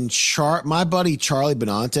 Fucking my buddy Charlie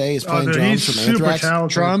Benante is playing drums from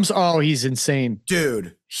Anthrax. Drums, he's insane,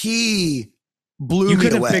 dude. He blew me away. You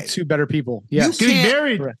couldn't pick two better people. Yes, he's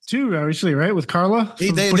married too, recently, right? With Carla.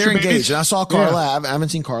 They're engaged, and I saw Carla. I haven't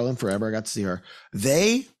seen Carla in forever. I got to see her.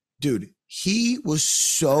 He was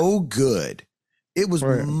so good. It was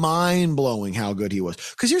mind blowing how good he was.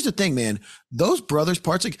 Because here's the thing, man. Those brothers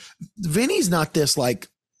parts, like Vinny's not this like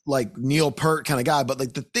Neil Peart kind of guy, but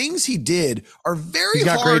like the things he did are very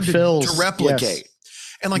hard to replicate.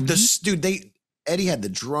 Yes. And like Eddie had the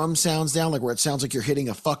drum sounds down, like where it sounds like you're hitting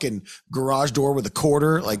a fucking garage door with a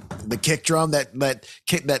quarter, like the kick drum that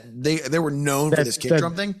they were known for this kick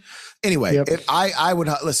drum thing. Anyway, I would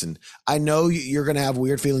listen. I know you're going to have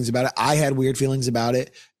weird feelings about it. I had weird feelings about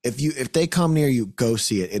it. if they come near you, go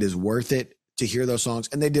see it. It is worth it to hear those songs.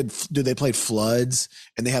 And they played Floods,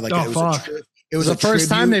 and they had like it was the first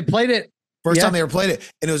time they played it. First time they ever played it,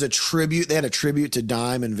 and it was a tribute. They had a tribute to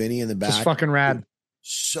Dime and Vinny in the back. It's fucking rad.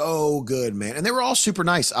 So good, man. And they were all super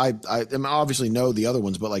nice. I obviously know the other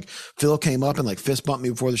ones, but like Phil came up and like fist bumped me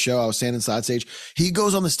before the show. I was standing side stage. He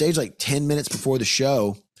goes on the stage like 10 minutes before the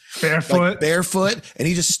show. Barefoot, and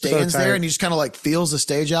he just stands there and he just kind of like feels the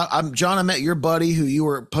stage out. John, I met your buddy who you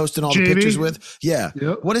were posting all the pictures with. Yeah.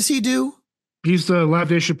 Yep. What does he do? He's the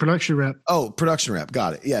Live Nation production rep. Oh, production rep.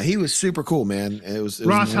 Got it. Yeah, he was super cool, man. It was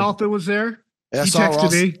Ross Halpin was there. Yeah, he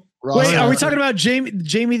texted me. Wait, are we talking about Jamie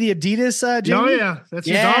the Adidas? Jamie? Oh yeah, that's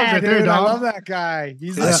your dog right there, dog. I love that guy.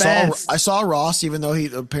 He's the best. I saw Ross, even though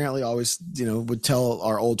he apparently always, would tell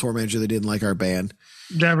our old tour manager they didn't like our band.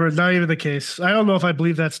 Never, not even the case. I don't know if I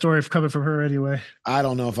believe that story coming from her anyway. I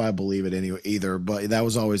don't know if I believe it anyway either, but that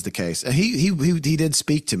was always the case. And he did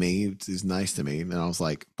speak to me. He's nice to me, and I was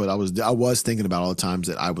like, but I was thinking about all the times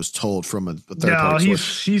that I was told from a third party. No,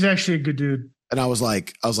 he's actually a good dude. And I was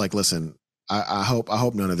like, listen. I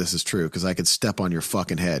hope none of this is true because I could step on your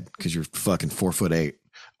fucking head because you're fucking 4'8".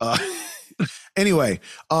 Anyway,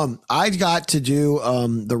 I got to do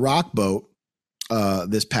the Rock Boat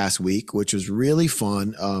this past week, which was really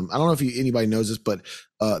fun. I don't know if anybody knows this, but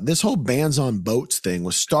this whole Bands on Boats thing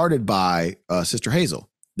was started by Sister Hazel.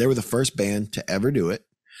 They were the first band to ever do it,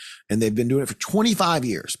 and they've been doing it for 25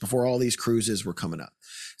 years before all these cruises were coming up.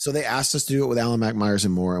 So they asked us to do it with Alan McMyers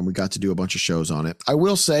and more, and we got to do a bunch of shows on it. I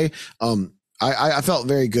will say, I felt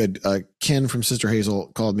very good. Ken from Sister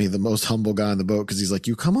Hazel called me the most humble guy on the boat because he's like,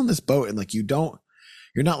 you come on this boat and like you're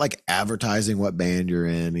not like advertising what band you're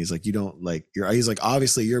in. He's like, you don't like he's like,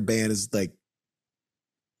 obviously your band is like,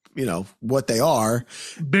 what they are.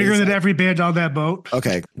 Bigger than every band on that boat.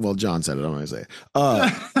 Okay. Well, John said it. I'm going to say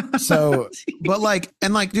it. So, but like,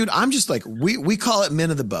 and like, dude, I'm just like, we call it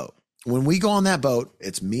Men of the Boat. When we go on that boat,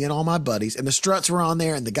 it's me and all my buddies, and the Struts were on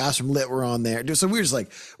there, and the guys from Lit were on there. Dude, so we were just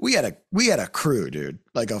like, we had a crew, dude,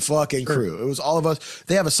 like a fucking crew. It was all of us.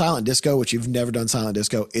 They have a silent disco, which you've never done silent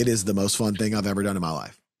disco. It is the most fun thing I've ever done in my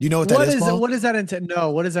life. You know what that is? What does that entail? No,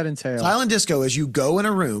 what does that entail? Silent disco is you go in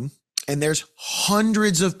a room and there's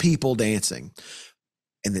hundreds of people dancing.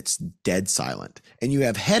 And it's dead silent, and you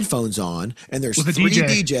have headphones on, and there's three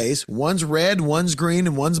DJs. One's red, one's green,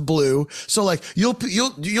 and one's blue. So like you'll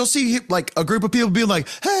see like a group of people being like,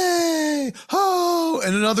 "Hey, ho,"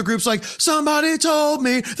 and another group's like, "Somebody told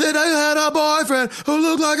me that I had a boyfriend who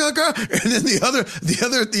looked like a girl," and then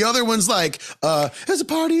the other one's like, "There's a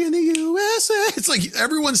party in the USA." It's like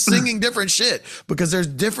everyone's singing different shit because there's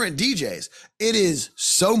different DJs. It is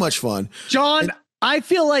so much fun, John. I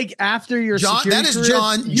feel like after your John, that is career,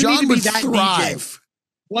 John would thrive.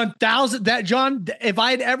 1,000. That John, if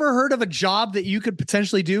I had ever heard of a job that you could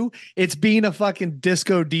potentially do, it's being a fucking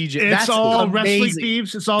disco DJ. It's all wrestling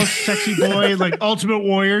themes. It's all sexy boy, like Ultimate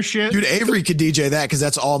Warrior shit. Dude, Avery could DJ that because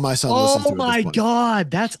that's all my son listens to. Oh my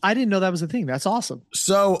God. I didn't know that was a thing. That's awesome.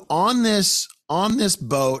 So on this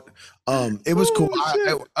boat, it was cool.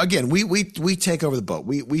 Again, we take over the boat.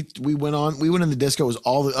 We went in the disco. It was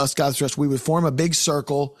all us guys dressed. We would form a big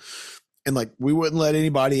circle, and like we wouldn't let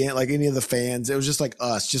anybody in, like any of the fans. It was just like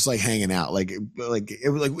us, just like hanging out. Like it was like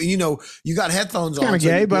you got headphones on. Kind of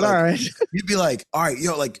gay, but all right. You'd be like, all right,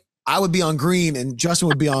 like I would be on green and Justin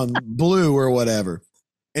would be on blue or whatever.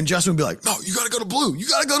 And Justin would be like, "No, you gotta go to blue. You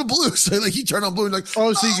gotta go to blue." So like he turned on blue and like, so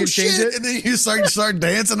you can change it, and then you start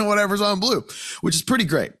dancing to whatever's on blue, which is pretty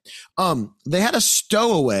great. They had a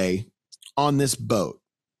stowaway on this boat.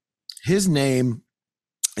 His name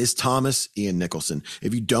is Thomas Ian Nicholson.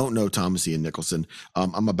 If you don't know Thomas Ian Nicholson,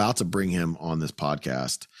 I'm about to bring him on this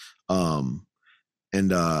podcast.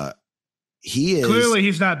 He is clearly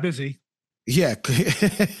he's not busy. Yeah,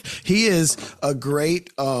 he is a great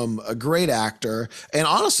actor and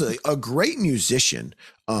honestly a great musician,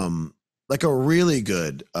 like a really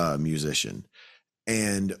good musician.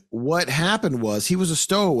 And what happened was he was a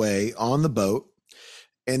stowaway on the boat,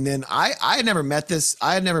 and then I had never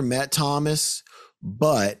met Thomas,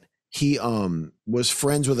 but he was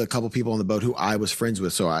friends with a couple people on the boat who I was friends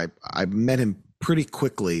with, so I met him pretty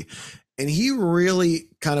quickly. And he really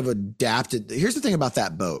kind of adapted. Here's the thing about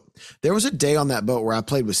that boat. There was a day on that boat where I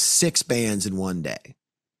played with 6 bands in one day.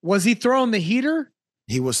 Was he throwing the heater?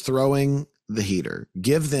 He was throwing the heater.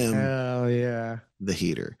 Give them the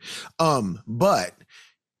heater. But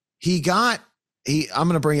I'm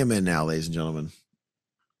going to bring him in now, ladies and gentlemen.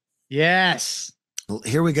 Yes.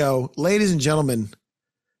 Here we go. Ladies and gentlemen,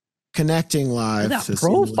 connecting live. That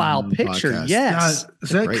profile picture. Podcast. Yes. Is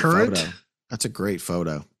that current? That's a great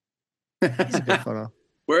photo. That's a good photo.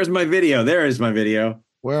 Where's my video? There is my video.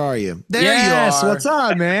 Where are you? There yes, you are. What's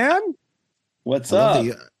up, man? What's up?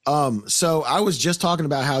 So I was just talking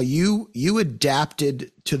about how you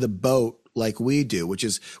adapted to the boat like we do, which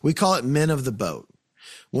is we call it men of the boat.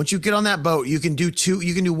 Once you get on that boat, you can do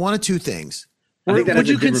one of two things. Would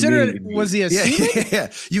you consider it? Was he a seaman?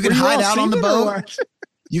 Yeah. You can hide out on the boat.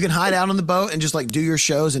 You can hide out on the boat and just like do your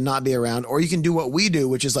shows and not be around, or you can do what we do,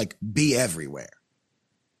 which is like be everywhere.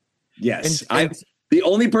 Yes, the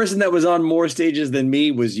only person that was on more stages than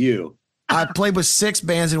me was you. I played with 6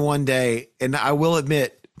 bands in one day, and I will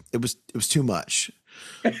admit it was too much.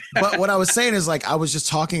 But what I was saying is like I was just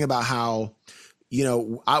talking about how, you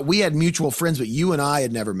know, we had mutual friends, but you and I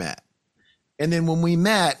had never met. And then when we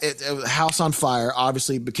met, House on Fire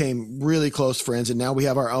obviously became really close friends, and now we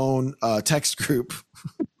have our own text group,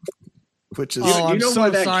 which is. You know where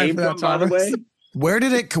that came from, by the way? Where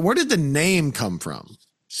did the name come from?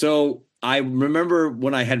 So I remember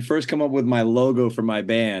when I had first come up with my logo for my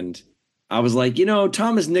band, I was like, you know,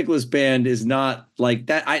 Thomas Nicholas Band is not like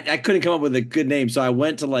that. I couldn't come up with a good name, so I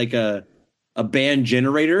went to like a band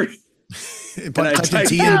generator. But I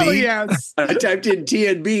typed in TNB. Yes. I typed in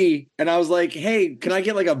TNB and I was like, hey, can I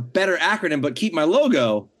get like a better acronym, but keep my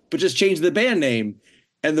logo, but just change the band name?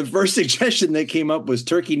 And the first suggestion that came up was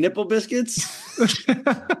Turkey Nipple Biscuits.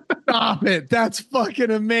 Stop it. That's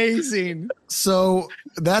fucking amazing. So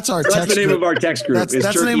that's our text the name group. of our text group. That's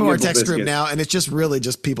the name of our text group now. And it's just really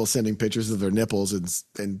just people sending pictures of their nipples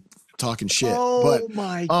and talking shit. Oh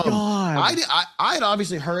my God. I had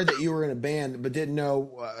obviously heard that you were in a band, but didn't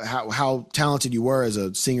know how talented you were as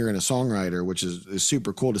a singer and a songwriter, which is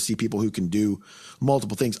super cool to see people who can do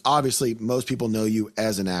multiple things. Obviously, most people know you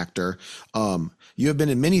as an actor. You have been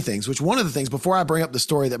in many things, which one of the things, before I bring up the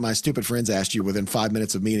story that my stupid friends asked you within 5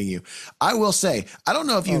 minutes of meeting you, I will say, I don't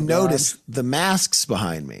know if you noticed the masks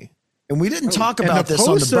behind me. And we didn't talk about this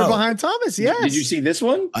on the boat. Behind Thomas, yes. Did you see this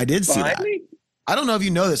one? I did see that. Me? I don't know if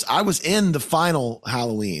you know this. I was in the final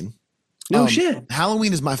Halloween. No shit.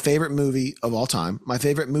 Halloween is my favorite movie of all time. My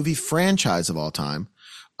favorite movie franchise of all time.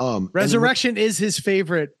 Resurrection is his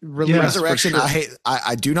favorite release. Yeah, Resurrection. Sure.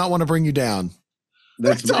 I do not want to bring you down.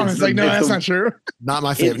 That's like, no, that's not true. Not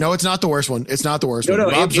my favorite. No, it's not the worst one. It's not the worst one.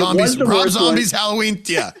 Rob Zombie's Halloween.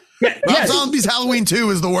 Yeah. Rob Zombie's Halloween 2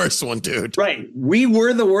 is the worst one, dude. Right. We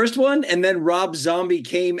were the worst one, and then Rob Zombie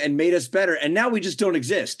came and made us better, and now we just don't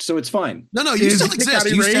exist, so it's fine. No, you still exist.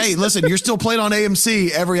 Hey, listen, you're still played on AMC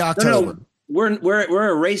every October. No, we're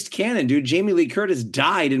erased canon, dude. Jamie Lee Curtis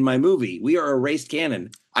died in my movie. We are erased canon.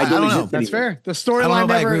 I don't know. That's fair. The storyline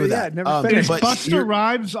never finished. Is Buster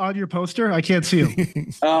Rhymes on your poster? I can't see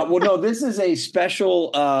him. Well, no, this is a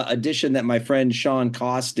special edition that my friend Sean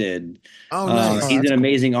Koss did. Oh, nice. He's an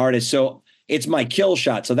amazing artist. So it's my kill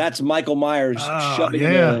shot. So that's Michael Myers shoving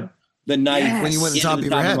the knife when you went into the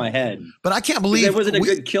top of my head. But I can't believe it wasn't a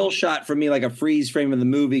good kill shot for me, like a freeze frame of the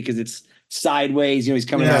movie, because it's sideways, you know, he's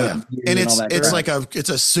coming out and it's like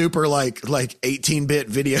a super like 18-bit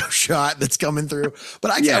video shot that's coming through.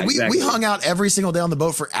 But we hung out every single day on the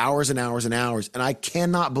boat for hours and hours and hours, and I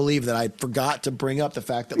cannot believe that I forgot to bring up the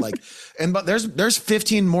fact that but there's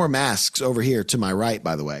 15 more masks over here to my right,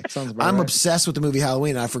 by the way. I'm obsessed with the movie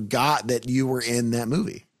Halloween, and I forgot that you were in that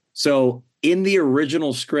movie. So in the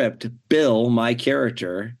original script, Bill, my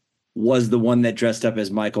character, was the one that dressed up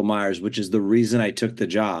as Michael Myers, which is the reason I took the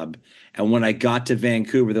job. And when I got to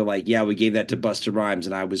Vancouver, they're like, yeah, we gave that to Busta Rhymes.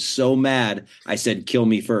 And I was so mad. I said, kill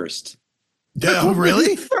me first. Yeah,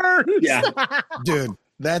 really? Yeah. Dude,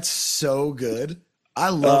 that's so good. I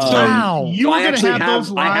love that. You were going to have those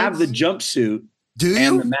lines? I have the jumpsuit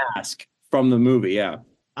and the mask from the movie. Yeah.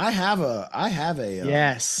 I have a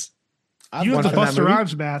yes. You have the Busta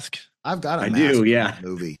Rhymes mask. I've got a mask from that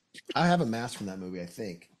movie. I have a mask from that movie, I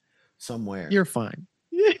think, somewhere. You're fine.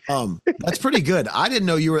 That's pretty good. I didn't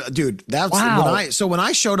know you were, dude. That's when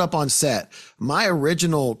I showed up on set, my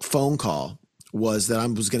original phone call was that I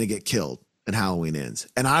was going to get killed and Halloween Ends.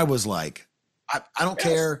 And I was like, I don't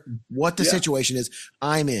care what the situation is,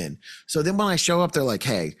 I'm in. So then when I show up, they're like,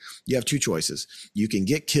 hey, you have two choices. You can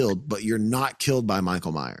get killed, but you're not killed by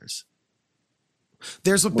Michael Myers.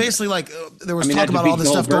 There's basically there was talk about all this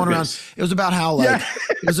stuff going around. It was about how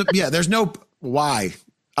there's no why.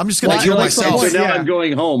 I'm just going to kill myself. So now I'm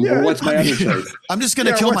going home. Or what's my other choice? I'm just going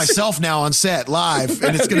to kill myself now on set live,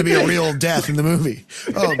 and it's going to be a real death in the movie.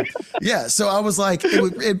 So I was like,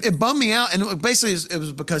 it bummed me out, and it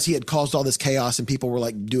was because he had caused all this chaos, and people were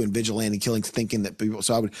like doing vigilante killings, thinking that people.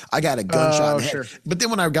 So I got a gunshot in the head. Sure. But then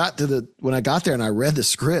when I got there and I read the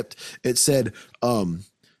script, it said,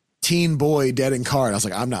 teen boy dead in car. And I was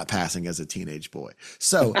like, I'm not passing as a teenage boy.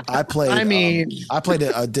 So I played, I played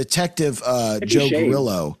a detective, Joe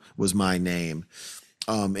Grillo was my name.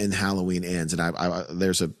 in Halloween Ends, and I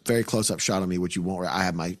there's a very close up shot of me, which you won't.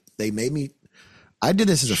 They made me. I did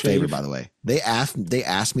this as a favor, by the way. They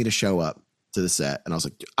asked me to show up to the set, and I was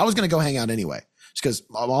like, I was gonna go hang out anyway, just because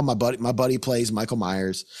all my buddy plays Michael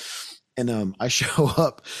Myers, and I show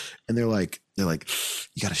up, and they're like, you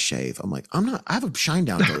gotta shave. I'm like, I have a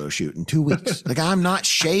Shinedown photo shoot in 2 weeks. Like, I'm not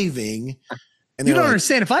shaving. And you don't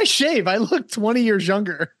understand. If I shave, I look 20 years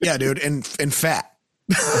younger. Yeah, dude, and fat.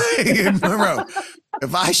 Bro,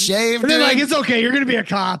 if I shave, they're like, it's okay. You're gonna be a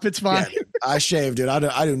cop. It's fine. Yeah, I shave, dude.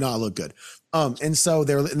 I do not look good. And so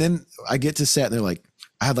and then I get to set, and they're like,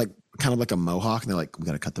 I had like kind of like a mohawk, and they're like, we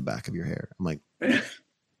got to cut the back of your hair. I'm like,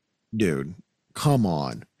 dude, come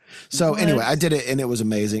on. So anyway, I did it, and it was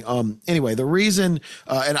amazing. Anyway, the reason,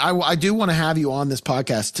 and I do want to have you on this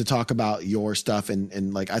podcast to talk about your stuff,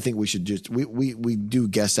 and like, I think we should just, we do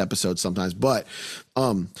guest episodes sometimes, but,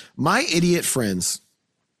 my idiot friends,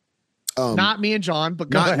 not me and John, but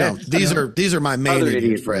go ahead. No, these are my main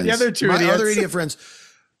idiot friends. The other two my idiots. Other idiot friends.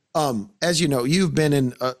 As you know, you've been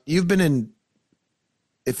in,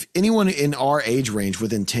 if anyone in our age range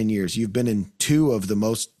within 10 years, you've been in two of the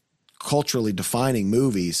most culturally defining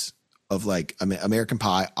movies of like American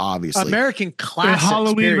Pie, obviously. American classics.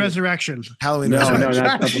 Halloween Resurrection. Halloween Resurrection. No,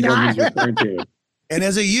 that's what he's referring to. And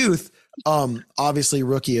as a youth, obviously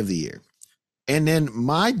Rookie of the Year. And then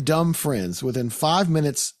my dumb friends, within 5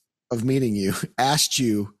 minutes of meeting you, asked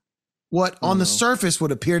you what on the surface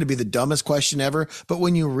would appear to be the dumbest question ever, but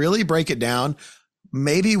when you really break it down,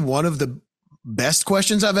 maybe one of the best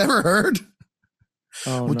questions I've ever heard.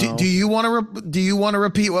 Oh, well, no. Do you want to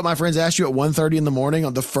repeat what my friends asked you at 1:30 in the morning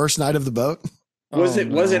on the first night of the boat? Was it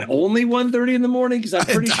only 1:30 in the morning? Because I'm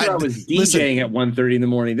pretty sure I was DJing at 1:30 in the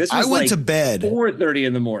morning. This was I went to bed 4:30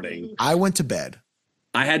 in the morning. I went to bed.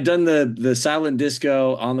 I had done the silent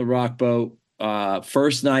disco on the rock boat,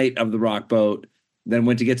 first night of the rock boat, then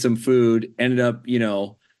went to get some food, ended up,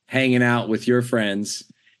 hanging out with your friends.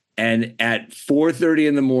 And at 4:30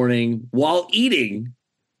 in the morning, while eating,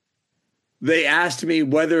 they asked me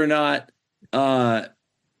whether or not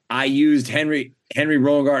I used Henry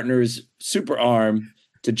Rowengartner's super arm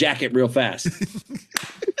to jack it real fast.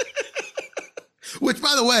 Which,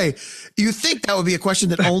 by the way, you think that would be a question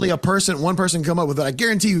that only one person come up with, but I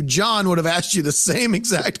guarantee you John would have asked you the same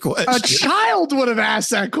exact question. A child would have asked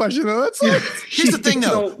that question, though. That's like, here's the thing,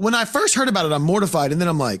 though. When I first heard about it, I'm mortified, and then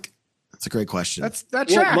I'm like, that's a great question. That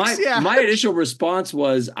tracks. My initial response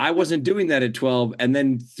was I wasn't doing that at 12, and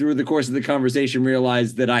then through the course of the conversation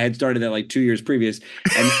realized that I had started that like 2 years previous,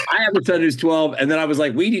 and I have a son who's 12, and then I was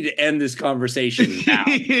like, we need to end this conversation now.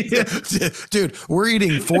 Dude, we're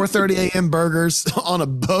eating 4:30 a.m. burgers on a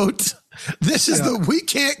boat. This is we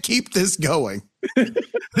can't keep this going.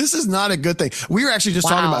 This is not a good thing. We were actually just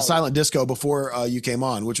talking about silent disco before you came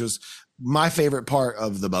on, which was my favorite part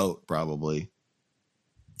of the boat, probably.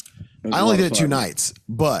 I only did it 2 nights,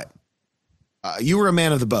 but you were a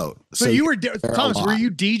man of the boat. So you were, Thomas, were you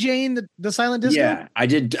DJing the silent disco? Yeah, I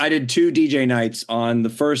did 2 DJ nights on the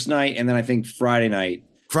first night, and then I think Friday night.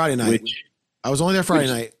 I was only there Friday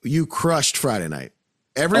night. You crushed Friday night.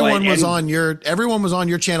 Everyone was on your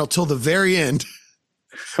channel till the very end.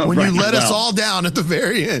 When you let us all down at the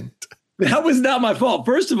very end. That was not my fault.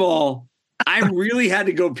 First of all, I really had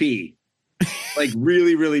to go pee. Like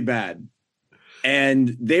really, really bad.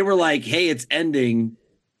 And they were like, hey, it's ending.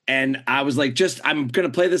 And I was like, I'm going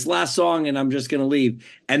to play this last song and I'm just going to leave.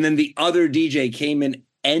 And then the other DJ came and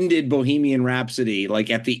ended Bohemian Rhapsody, like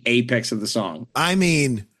at the apex of the song. I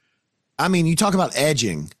mean, you talk about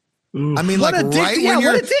edging. Oof. I mean, what like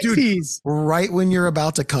right when you're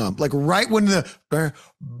about to come, like right when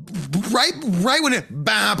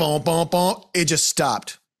it just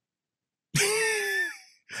stopped.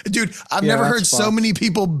 Dude, I've never heard so many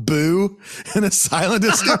people boo in a silent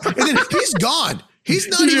disco. And then he's gone. He's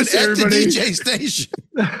not even at the DJ station.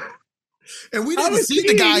 And we didn't see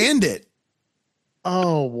the guy end it.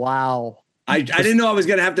 Oh, wow. I didn't know I was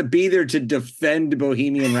going to have to be there to defend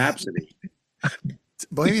Bohemian Rhapsody.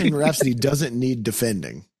 Bohemian Rhapsody doesn't need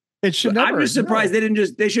defending. It should never. I'm just surprised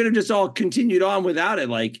they should have just all continued on without it.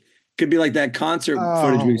 Like, could be like that concert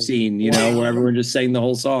footage we've seen, where everyone just sang the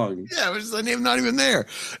whole song. Yeah, it was not even there.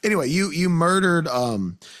 Anyway, you murdered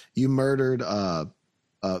the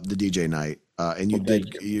DJ night, and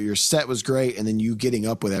your set was great, and then you getting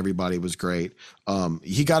up with everybody was great.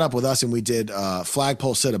 He got up with us, and we did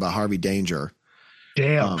Flagpole Sit about Harvey Danger.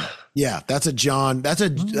 Damn. Yeah, that's a John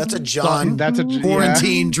quarantine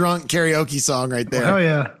drunk karaoke song right there. Oh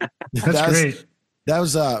yeah, that's great. That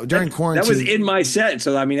was during quarantine. That was in my set,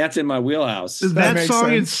 so I mean that's in my wheelhouse. That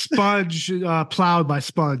song is Sponge, Plowed by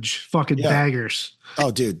Sponge, fucking bangers.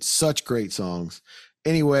 Oh, dude, such great songs.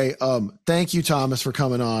 Anyway, thank you, Thomas, for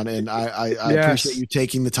coming on, and I appreciate you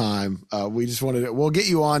taking the time. We just we'll get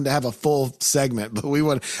you on to have a full segment, but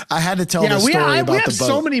I had to tell the story about the boat. We have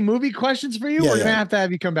so many movie questions for you. We're gonna have to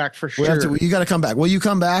have you come back for sure. You got to come back. Will you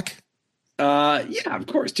come back? Yeah, of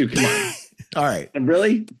course, dude. Come on. All right.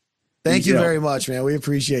 Really? Thank you very much, man. We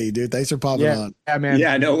appreciate you, dude. Thanks for popping on. Yeah, man.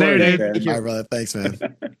 Yeah, no worries. All right, brother. Thanks, man.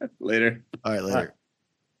 Later. All right, later.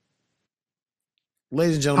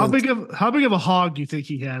 Ladies and gentlemen, how big of a hog do you think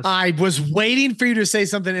he has? I was waiting for you to say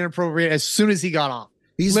something inappropriate as soon as he got on.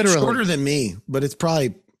 He's literally shorter than me, but it's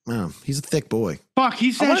probably he's a thick boy. Fuck,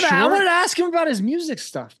 he's that short. I wanted to ask him about his music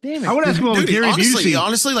stuff. Damn it! I want to ask him about Gary Busey.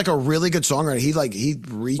 Honestly, like a really good songwriter. He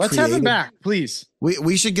recreated. Let's have him back, please.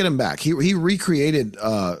 We should get him back. He recreated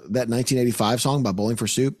that 1985 song by Bowling for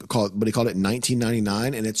Soup but he called it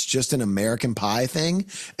 1999, and it's just an American Pie thing.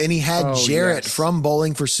 And he had Jarrett from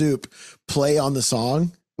Bowling for Soup play on the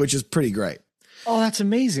song, which is pretty great. Oh, that's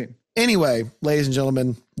amazing. Anyway, ladies and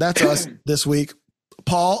gentlemen, that's us this week.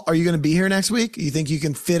 Paul, are you going to be here next week? You think you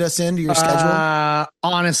can fit us into your schedule?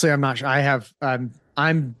 Honestly, I'm not sure.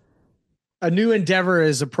 I'm a new endeavor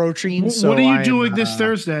is approaching. So what are you doing this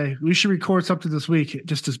Thursday? We should record something this week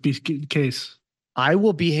just to be in case. I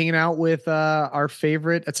will be hanging out with our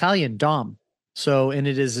favorite Italian, Dom. And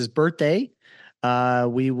it is his birthday.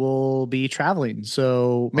 We will be traveling.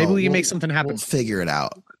 So maybe we can make something happen. We'll figure it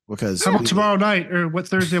out. Because how about tomorrow night or what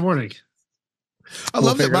Thursday morning? I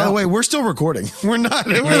love that. By the way, we're still recording. We're not.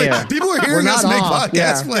 People are hearing us make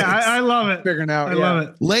podcasts. Yeah, I love it. Figuring out. I love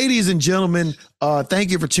it. Ladies and gentlemen,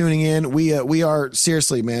 thank you for tuning in. We are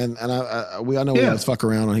seriously, man, and I know we always fuck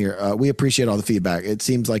around on here. We appreciate all the feedback. It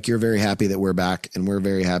seems like you're very happy that we're back, and we're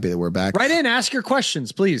very happy that we're back. Write in, ask your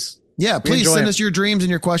questions, please. Yeah, please send us your dreams and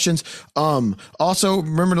your questions. Also,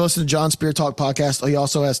 remember to listen to John Spear Talk podcast. He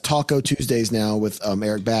also has Taco Tuesdays now with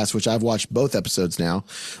Eric Bass, which I've watched both episodes now.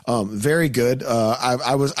 Very good.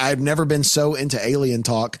 I've never been so into alien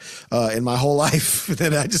talk in my whole life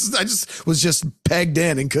that I just was just pegged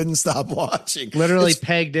in and couldn't stop watching. Literally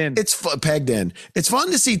pegged in. It's pegged in. It's fun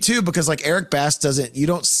to see too because like Eric Bass you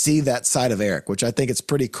don't see that side of Eric, which I think it's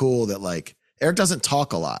pretty cool that like Eric doesn't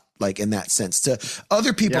talk a lot, like in that sense to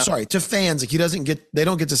other people, to fans. Like they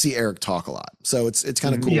don't get to see Eric talk a lot. So it's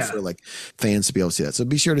kind of cool for like fans to be able to see that. So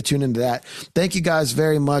be sure to tune into that. Thank you guys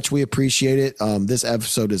very much. We appreciate it. This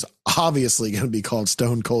episode is obviously going to be called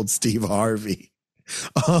Stone Cold Steve Harvey.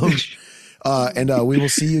 And we will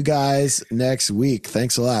see you guys next week.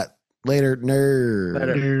 Thanks a lot. Later,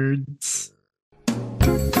 nerds.